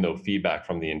time, even though feedback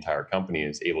from the entire company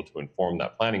is able to inform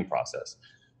that planning process.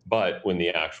 But when the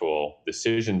actual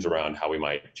decisions around how we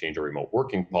might change our remote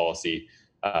working policy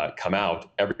come out,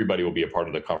 everybody will be a part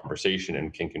of the conversation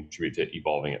and can contribute to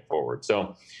evolving it forward.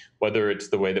 So whether it's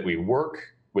the way that we work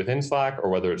within Slack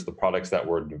or whether it's the products that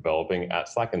we're developing at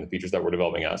Slack and the features that we're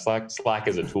developing at Slack, Slack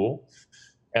as a tool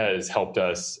has helped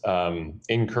us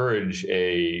encourage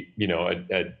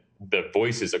the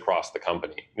voices across the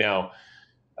company. Now,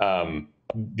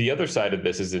 the other side of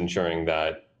this is ensuring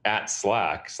that at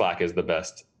Slack is the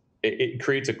best. It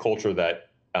creates a culture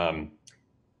that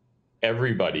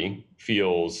everybody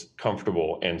feels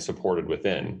comfortable and supported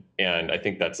within. And I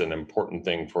think that's an important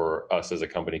thing for us as a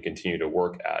company to continue to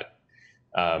work at.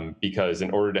 Because in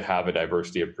order to have a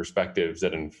diversity of perspectives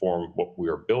that inform what we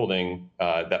are building,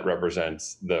 that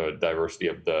represents the diversity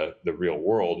of the real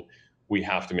world, we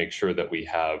have to make sure that we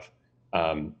have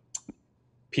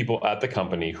people at the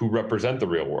company who represent the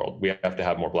real world. We have to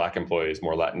have more Black employees,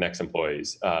 more Latinx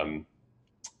employees.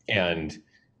 And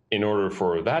in order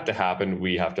for that to happen,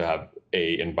 we have to have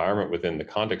an environment within the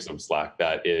context of Slack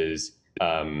that is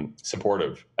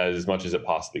supportive as much as it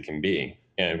possibly can be.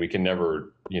 And we can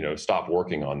never, stop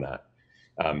working on that.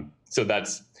 So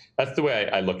that's the way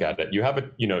I look at it. You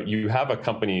have a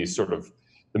company's sort of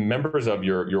the members of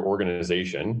your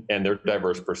organization and their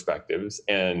diverse perspectives,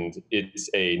 and it's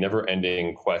a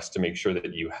never-ending quest to make sure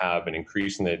that you have an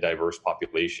increasingly diverse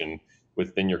population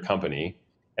within your company.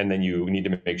 And then you need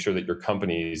to make sure that your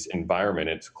company's environment,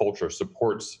 its culture,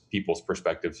 supports people's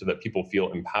perspectives so that people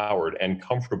feel empowered and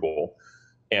comfortable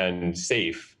and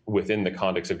safe within the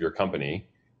context of your company,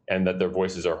 and that their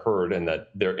voices are heard and that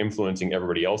they're influencing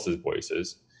everybody else's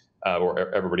voices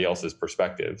or everybody else's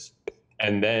perspectives.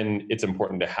 And then it's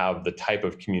important to have the type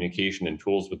of communication and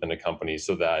tools within a company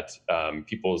so that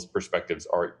people's perspectives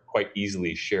are quite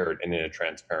easily shared and in a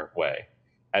transparent way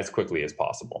as quickly as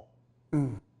possible.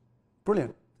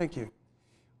 Brilliant. Thank you.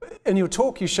 In your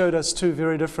talk, you showed us two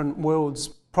very different worlds,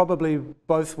 probably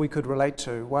both we could relate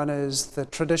to. One is the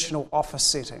traditional office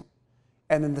setting,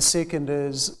 and then the second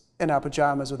is in our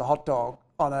pajamas with a hot dog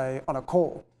on a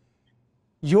call.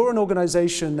 You're an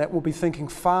organization that will be thinking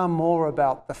far more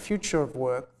about the future of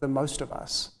work than most of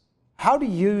us. How do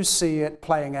you see it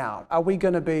playing out? Are we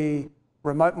going to be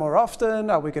remote more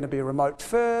often? Are we going to be remote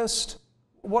first?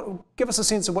 Give us a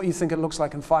sense of what you think it looks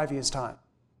like in 5 years' time.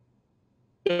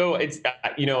 So it's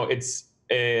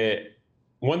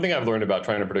one thing I've learned about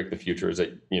trying to predict the future is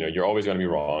that you're always going to be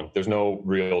wrong. There's no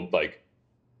real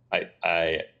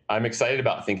I'm excited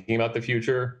about thinking about the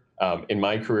future. In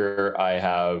my career, I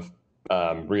have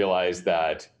realized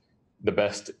that the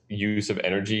best use of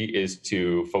energy is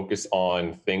to focus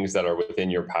on things that are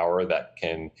within your power that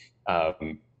can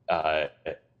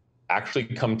actually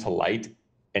come to light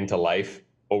and to life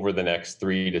over the next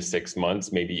 3 to 6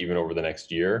 months, maybe even over the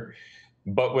next year.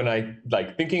 But when I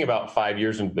thinking about 5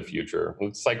 years into the future,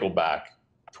 let's cycle back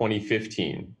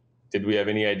 2015. Did we have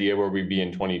any idea where we'd be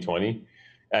in 2020?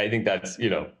 I think that's,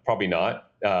 probably not.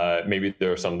 Maybe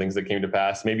there are some things that came to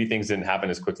pass. Maybe things didn't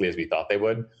happen as quickly as we thought they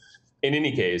would. In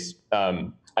any case,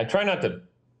 I try not to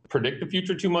predict the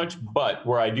future too much, but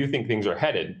where I do think things are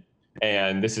headed,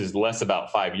 and this is less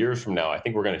about 5 years from now, I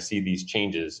think we're going to see these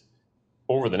changes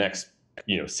over the next,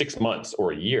 6 months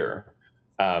or a year.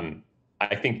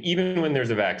 I think even when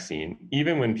there's a vaccine,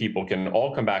 even when people can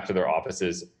all come back to their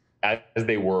offices as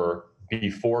they were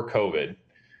before COVID,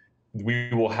 we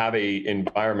will have an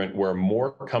environment where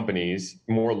more companies,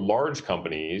 more large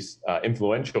companies,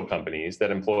 influential companies that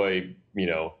employ,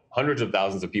 hundreds of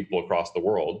thousands of people across the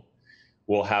world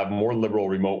will have more liberal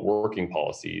remote working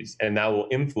policies. And that will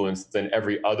influence then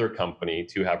every other company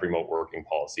to have remote working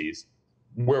policies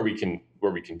where we can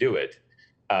do it.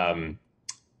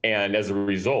 And as a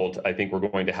result, I think we're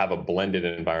going to have a blended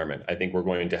environment. I think we're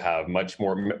going to have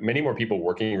many more people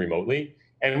working remotely,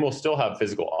 and we'll still have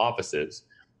physical offices.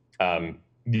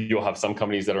 You'll have some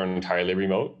companies that are entirely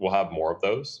remote. We'll have more of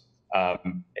those.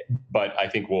 But I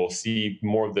think we'll see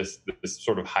more of this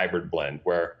sort of hybrid blend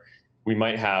where we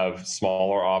might have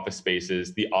smaller office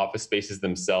spaces. The office spaces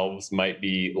themselves might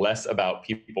be less about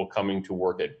people coming to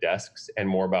work at desks and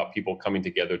more about people coming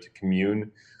together to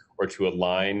commune or to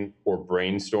align or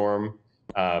brainstorm,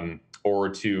 or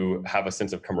to have a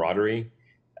sense of camaraderie.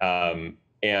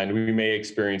 And we may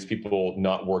experience people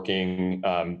not working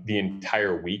the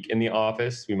entire week in the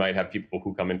office. We might have people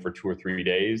who come in for 2 or 3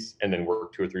 days and then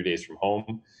work 2 or 3 days from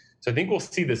home. So I think we'll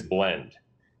see this blend.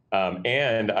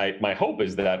 And my hope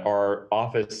is that our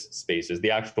office spaces,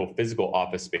 the actual physical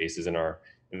office spaces in our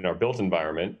built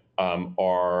environment,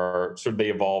 are sort of, they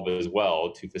evolve as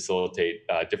well to facilitate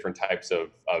different types of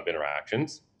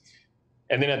interactions.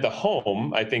 And then at the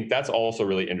home, I think that's also a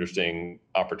really interesting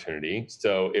opportunity.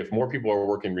 So if more people are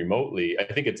working remotely, I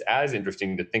think it's as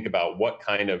interesting to think about what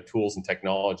kind of tools and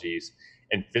technologies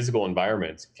and physical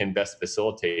environments can best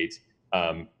facilitate,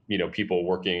 people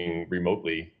working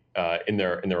remotely in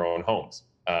their own homes.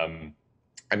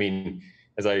 I mean,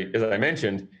 as I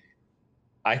mentioned,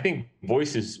 I think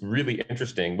voice is really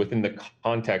interesting within the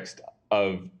context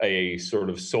of a sort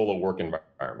of solo work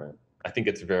environment. I think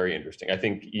it's very interesting. I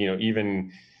think,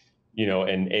 even,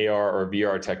 an AR or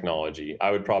VR technology, I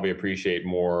would probably appreciate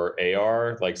more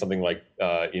AR, like something like,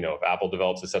 if Apple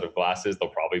develops a set of glasses, they'll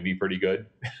probably be pretty good.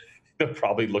 They'll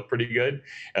probably look pretty good,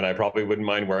 and I probably wouldn't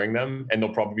mind wearing them, and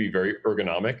they'll probably be very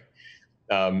ergonomic.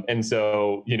 And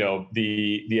so,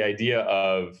 the idea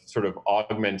of sort of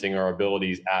augmenting our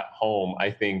abilities at home, I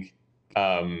think,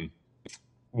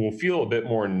 will feel a bit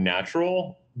more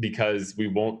natural because we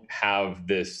won't have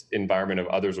this environment of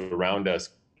others around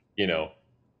us,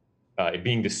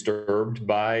 being disturbed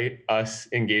by us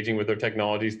engaging with their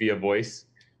technologies via voice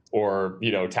or,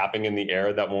 tapping in the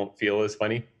air that won't feel as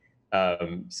funny.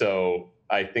 So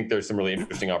I think there's some really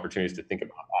interesting opportunities to think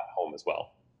about at home as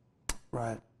well.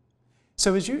 Right.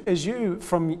 So as you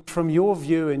from your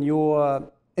view and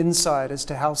your insight as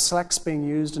to how Slack's being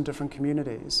used in different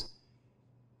communities,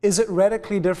 is it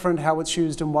radically different how it's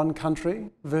used in one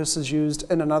country versus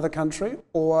used in another country,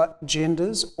 or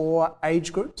genders or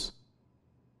age groups?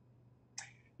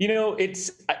 It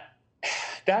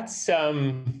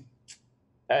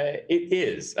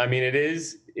is. I mean, it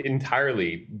is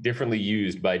entirely differently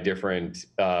used by different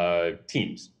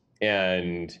teams,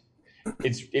 and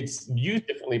it's used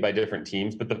differently by different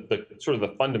teams. But the sort of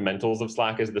the fundamentals of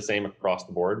Slack is the same across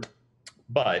the board.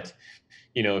 But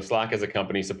Slack as a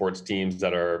company supports teams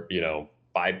that are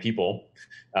 5 people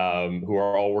who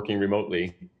are all working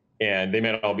remotely, and they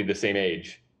may not all be the same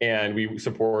age. And we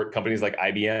support companies like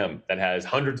IBM that has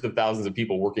hundreds of thousands of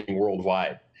people working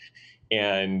worldwide.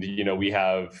 And, we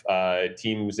have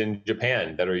teams in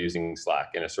Japan that are using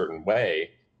Slack in a certain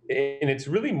way. And it's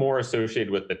really more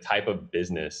associated with the type of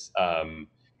business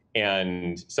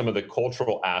and some of the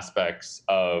cultural aspects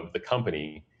of the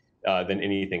company than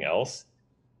anything else.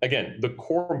 Again, the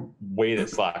core way that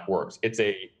Slack works, it's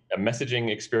a messaging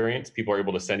experience. People are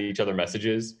able to send each other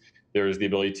messages. There's the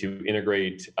ability to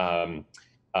integrate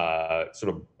sort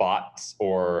of bots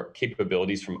or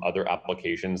capabilities from other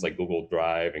applications like Google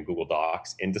Drive and Google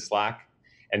Docs into Slack.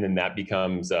 And then that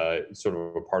becomes sort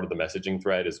of a part of the messaging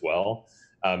thread as well.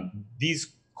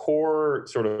 These core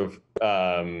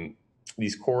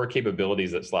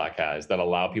capabilities that Slack has that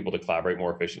allow people to collaborate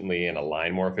more efficiently and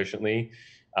align more efficiently,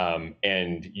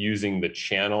 and using the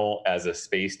channel as a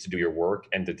space to do your work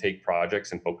and to take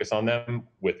projects and focus on them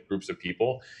with groups of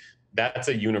people, that's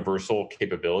a universal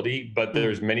capability, but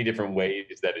there's many different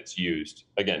ways that it's used.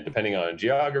 Again, depending on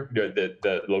geography,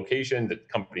 the location, the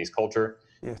company's culture.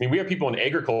 Yeah. I mean, we have people in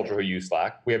agriculture who use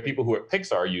Slack. We have people who at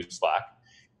Pixar use Slack.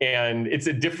 And it's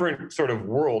a different sort of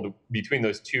world between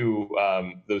those two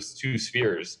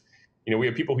spheres. We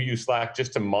have people who use Slack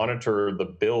just to monitor the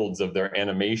builds of their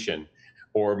animation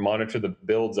or monitor the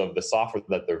builds of the software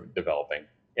that they're developing.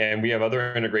 And we have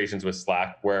other integrations with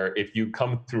Slack where if you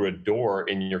come through a door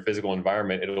in your physical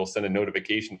environment, it'll send a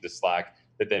notification to Slack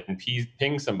that then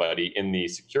pings somebody in the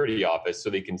security office so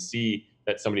they can see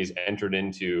that somebody's entered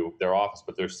into their office,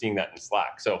 but they're seeing that in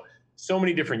Slack. So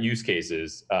many different use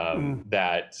cases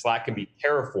that Slack can be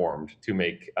terraformed to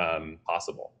make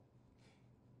possible.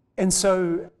 And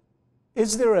so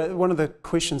is there one of the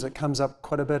questions that comes up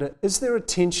quite a bit, is there a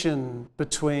tension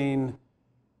between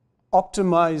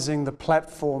optimizing the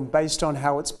platform based on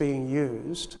how it's being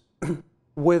used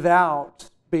without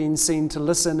being seen to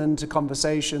listen into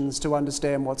conversations to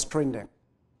understand what's trending?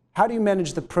 How do you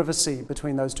manage the privacy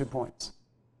between those 2 points?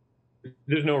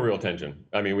 There's no real tension.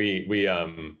 I mean,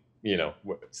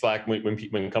 Slack,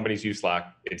 when companies use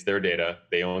Slack, it's their data,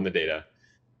 they own the data.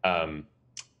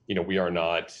 We are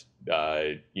not,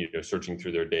 searching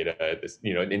through their data,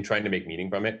 and trying to make meaning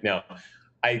from it. Now,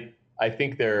 I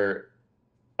think they're,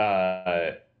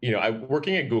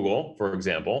 working at Google, for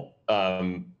example,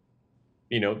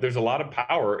 there's a lot of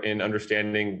power in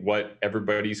understanding what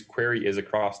everybody's query is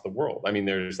across the world. I mean,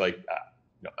 there's I'm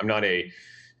not a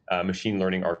machine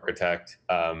learning architect,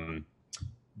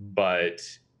 but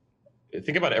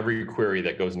think about every query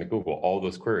that goes into Google, all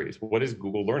those queries. What is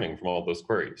Google learning from all those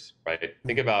queries, right?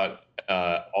 Think about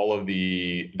all of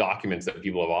the documents that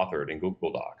people have authored in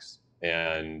Google Docs.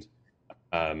 And,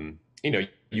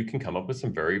 you can come up with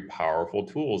some very powerful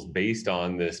tools based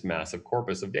on this massive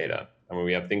corpus of data. I mean,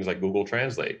 we have things like Google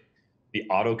Translate. The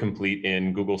autocomplete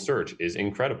in Google search is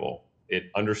incredible. It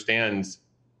understands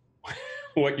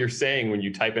what you're saying when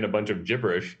you type in a bunch of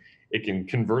gibberish. It can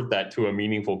convert that to a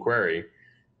meaningful query.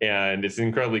 And it's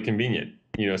incredibly convenient,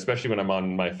 especially when I'm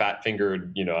on my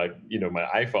fat-fingered, my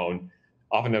iPhone.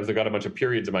 Oftentimes I've got a bunch of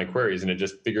periods in my queries, and it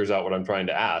just figures out what I'm trying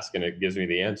to ask, and it gives me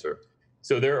the answer.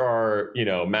 So there are,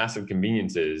 massive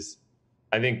conveniences.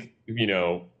 I think,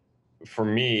 for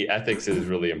me, ethics is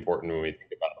really important when we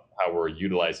think about how we're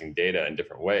utilizing data in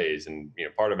different ways. And,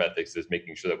 part of ethics is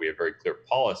making sure that we have very clear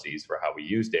policies for how we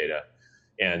use data.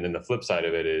 And then the flip side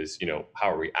of it is, how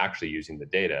are we actually using the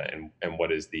data, and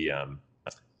what is the,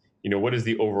 what is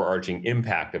the overarching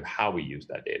impact of how we use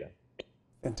that data?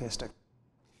 Fantastic.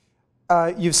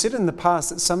 You've said in the past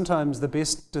that sometimes the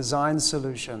best design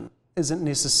solution isn't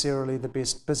necessarily the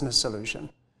best business solution.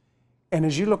 And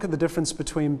as you look at the difference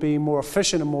between being more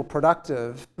efficient and more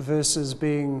productive versus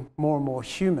being more and more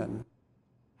human,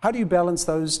 how do you balance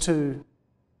those two,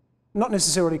 not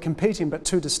necessarily competing, but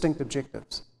two distinct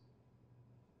objectives?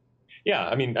 Yeah,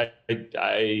 I mean,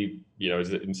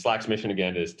 in Slack's mission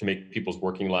again is to make people's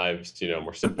working lives,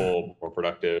 more simple, more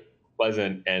productive,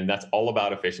 pleasant, and that's all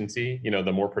about efficiency.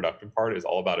 The more productive part is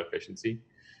all about efficiency,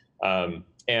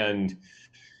 and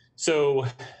so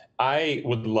I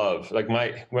would love,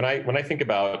 when I think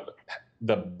about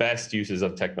the best uses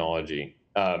of technology,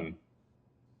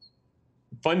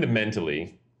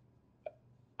 fundamentally,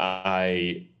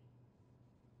 I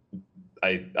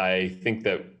think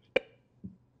that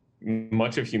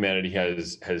much of humanity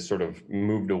has sort of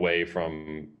moved away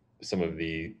from some of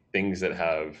the things that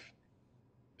have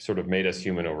sort of made us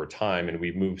human over time. And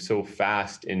we've moved so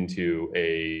fast into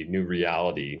a new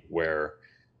reality where,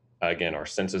 again, our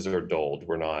senses are dulled.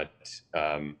 We're not,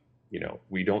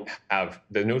 we don't have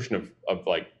the notion of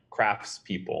like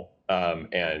craftspeople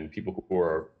and people who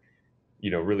are,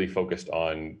 really focused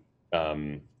on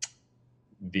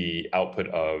the output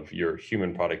of your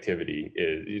human productivity.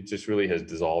 It just really has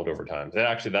dissolved over time.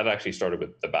 That actually started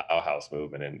with the Bauhaus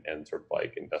movement and sort of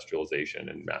like industrialization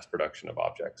and mass production of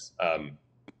objects,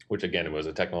 which again, it was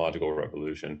a technological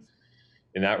revolution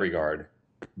in that regard.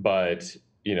 But,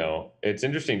 it's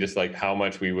interesting just like how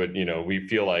much we would, we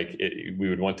feel like we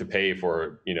would want to pay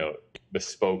for,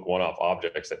 bespoke one-off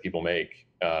objects that people make.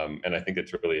 And I think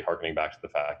it's really harkening back to the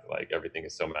fact that like everything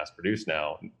is so mass produced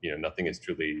now, nothing is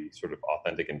truly sort of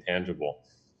authentic and tangible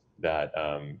that,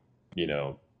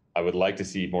 I would like to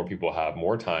see more people have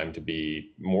more time to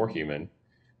be more human.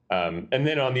 And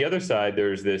then on the other side,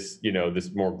 there's this,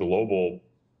 this more global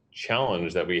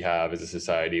challenge that we have as a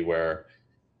society where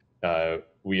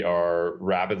we are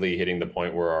rapidly hitting the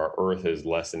point where our Earth is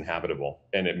less inhabitable,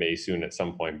 and it may soon at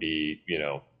some point be,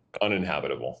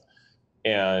 uninhabitable.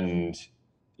 And,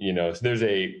 so there's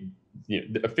the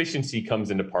efficiency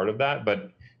comes into part of that,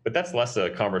 but that's less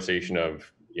a conversation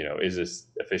of, is this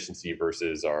efficiency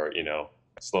versus our,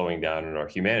 slowing down in our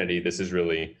humanity. This is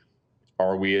really,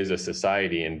 are we as a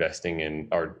society investing in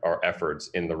our efforts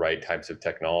in the right types of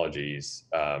technologies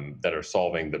that are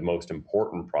solving the most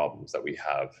important problems that we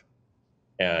have?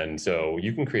 And so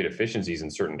you can create efficiencies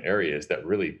in certain areas that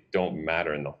really don't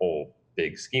matter in the whole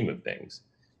big scheme of things.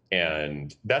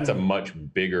 And that's a much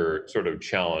bigger sort of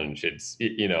challenge.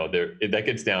 That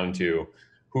gets down to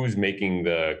who's making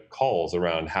the calls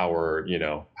around how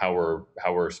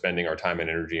we're spending our time and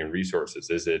energy and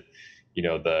resources. Is it,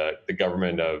 the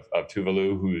government of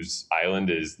Tuvalu, whose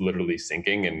island is literally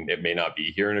sinking and it may not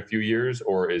be here in a few years?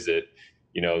 Or is it,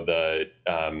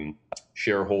 the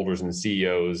shareholders and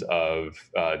CEOs of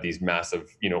these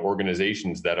massive,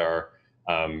 organizations that are,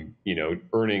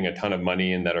 earning a ton of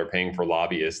money and that are paying for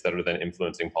lobbyists that are then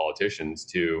influencing politicians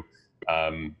to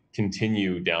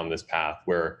continue down this path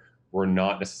where we're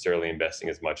not necessarily investing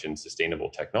as much in sustainable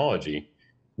technology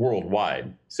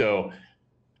worldwide. So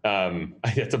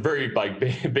it's a very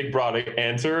big broad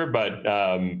answer, but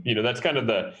that's kind of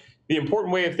the the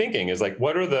important way of thinking is like,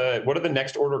 what are the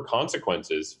next order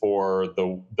consequences for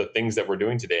the things that we're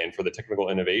doing today and for the technical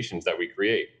innovations that we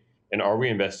create? And are we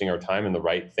investing our time in the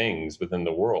right things within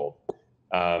the world?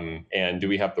 And do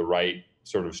we have the right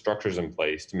sort of structures in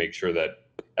place to make sure that,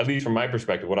 at least from my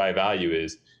perspective, what I value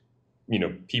is,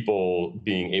 people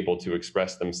being able to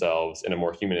express themselves in a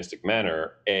more humanistic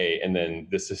manner, and then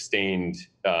the sustained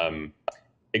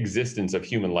existence of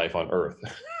human life on Earth.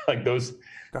 Like those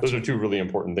are two really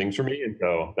important things for me, and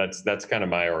so that's kind of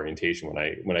my orientation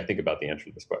when I think about the answer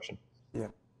to this question. Yeah,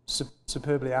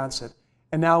 superbly answered.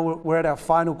 And now we're at our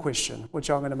final question, which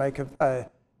I'm going to make a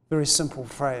very simple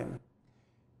frame.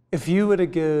 If you were to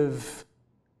give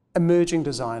emerging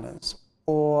designers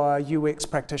or UX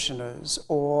practitioners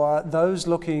or those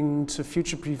looking to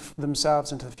future-proof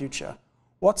themselves into the future,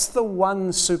 what's the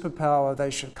one superpower they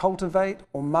should cultivate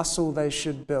or muscle they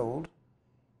should build,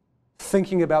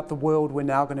 thinking about the world we're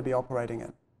now going to be operating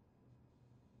in?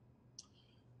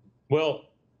 Well,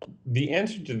 the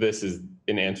answer to this is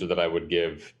an answer that I would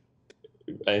give.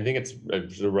 I think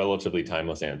it's a relatively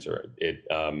timeless answer. It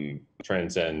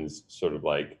transcends sort of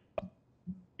like,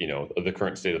 the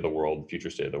current state of the world, future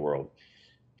state of the world.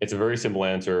 It's a very simple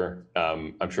answer.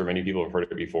 I'm sure many people have heard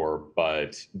it before,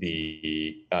 but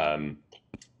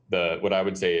what I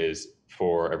would say is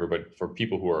for everybody, for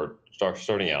people who are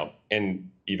starting out, and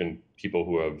even people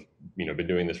who have been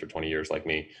doing this for 20 years like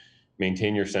me,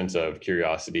 maintain your sense of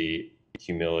curiosity,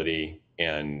 humility,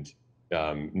 and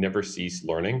never cease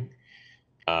learning,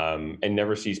 and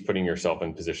never cease putting yourself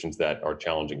in positions that are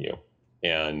challenging you.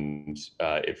 And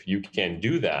if you can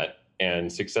do that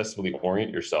and successfully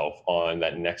orient yourself on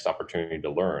that next opportunity to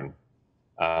learn,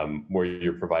 where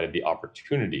you're provided the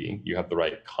opportunity, you have the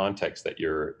right context that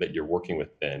you're working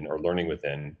within or learning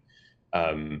within,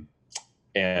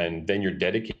 and then you're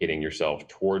dedicating yourself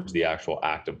towards the actual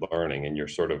act of learning, and you're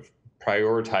sort of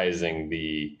prioritizing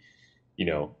the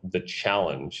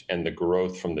challenge and the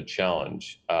growth from the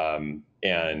challenge,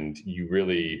 and you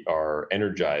really are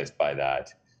energized by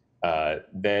that.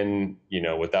 Then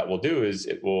what that will do is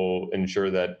it will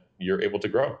ensure that you're able to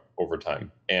grow over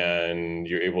time, and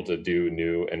you're able to do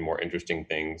new and more interesting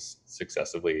things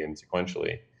successively and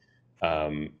sequentially.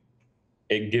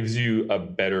 It gives you a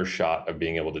better shot of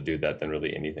being able to do that than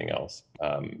really anything else.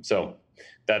 So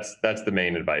that's the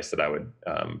main advice that I would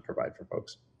provide for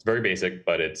folks. It's very basic,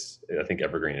 but it's, I think,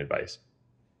 evergreen advice.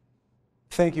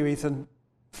 Thank you, Ethan,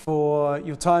 for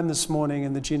your time this morning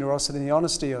and the generosity and the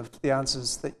honesty of the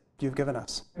answers that you've given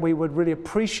us. We would really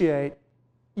appreciate,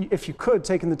 if you could,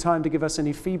 taking the time to give us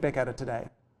any feedback out of today.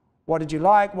 What did you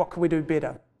like? What could we do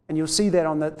better? And you'll see that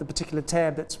on the particular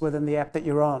tab that's within the app that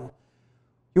you're on.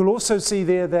 You'll also see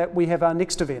there that we have our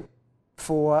next event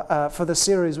for the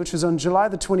series, which is on July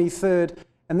the 23rd.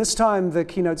 And this time the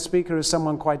keynote speaker is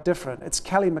someone quite different. It's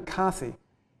Kelly McCarthy.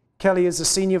 Kelly is the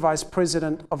Senior Vice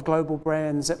President of Global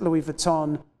Brands at Louis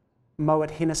Vuitton,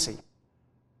 Moet Hennessy,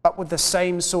 but with the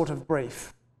same sort of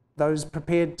brief. Those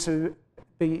prepared to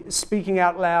be speaking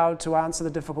out loud, to answer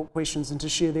the difficult questions, and to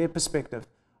share their perspective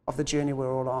of the journey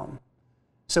we're all on.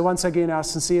 So once again, our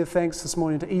sincere thanks this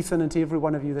morning to Ethan and to every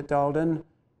one of you that dialed in.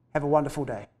 Have a wonderful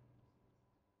day.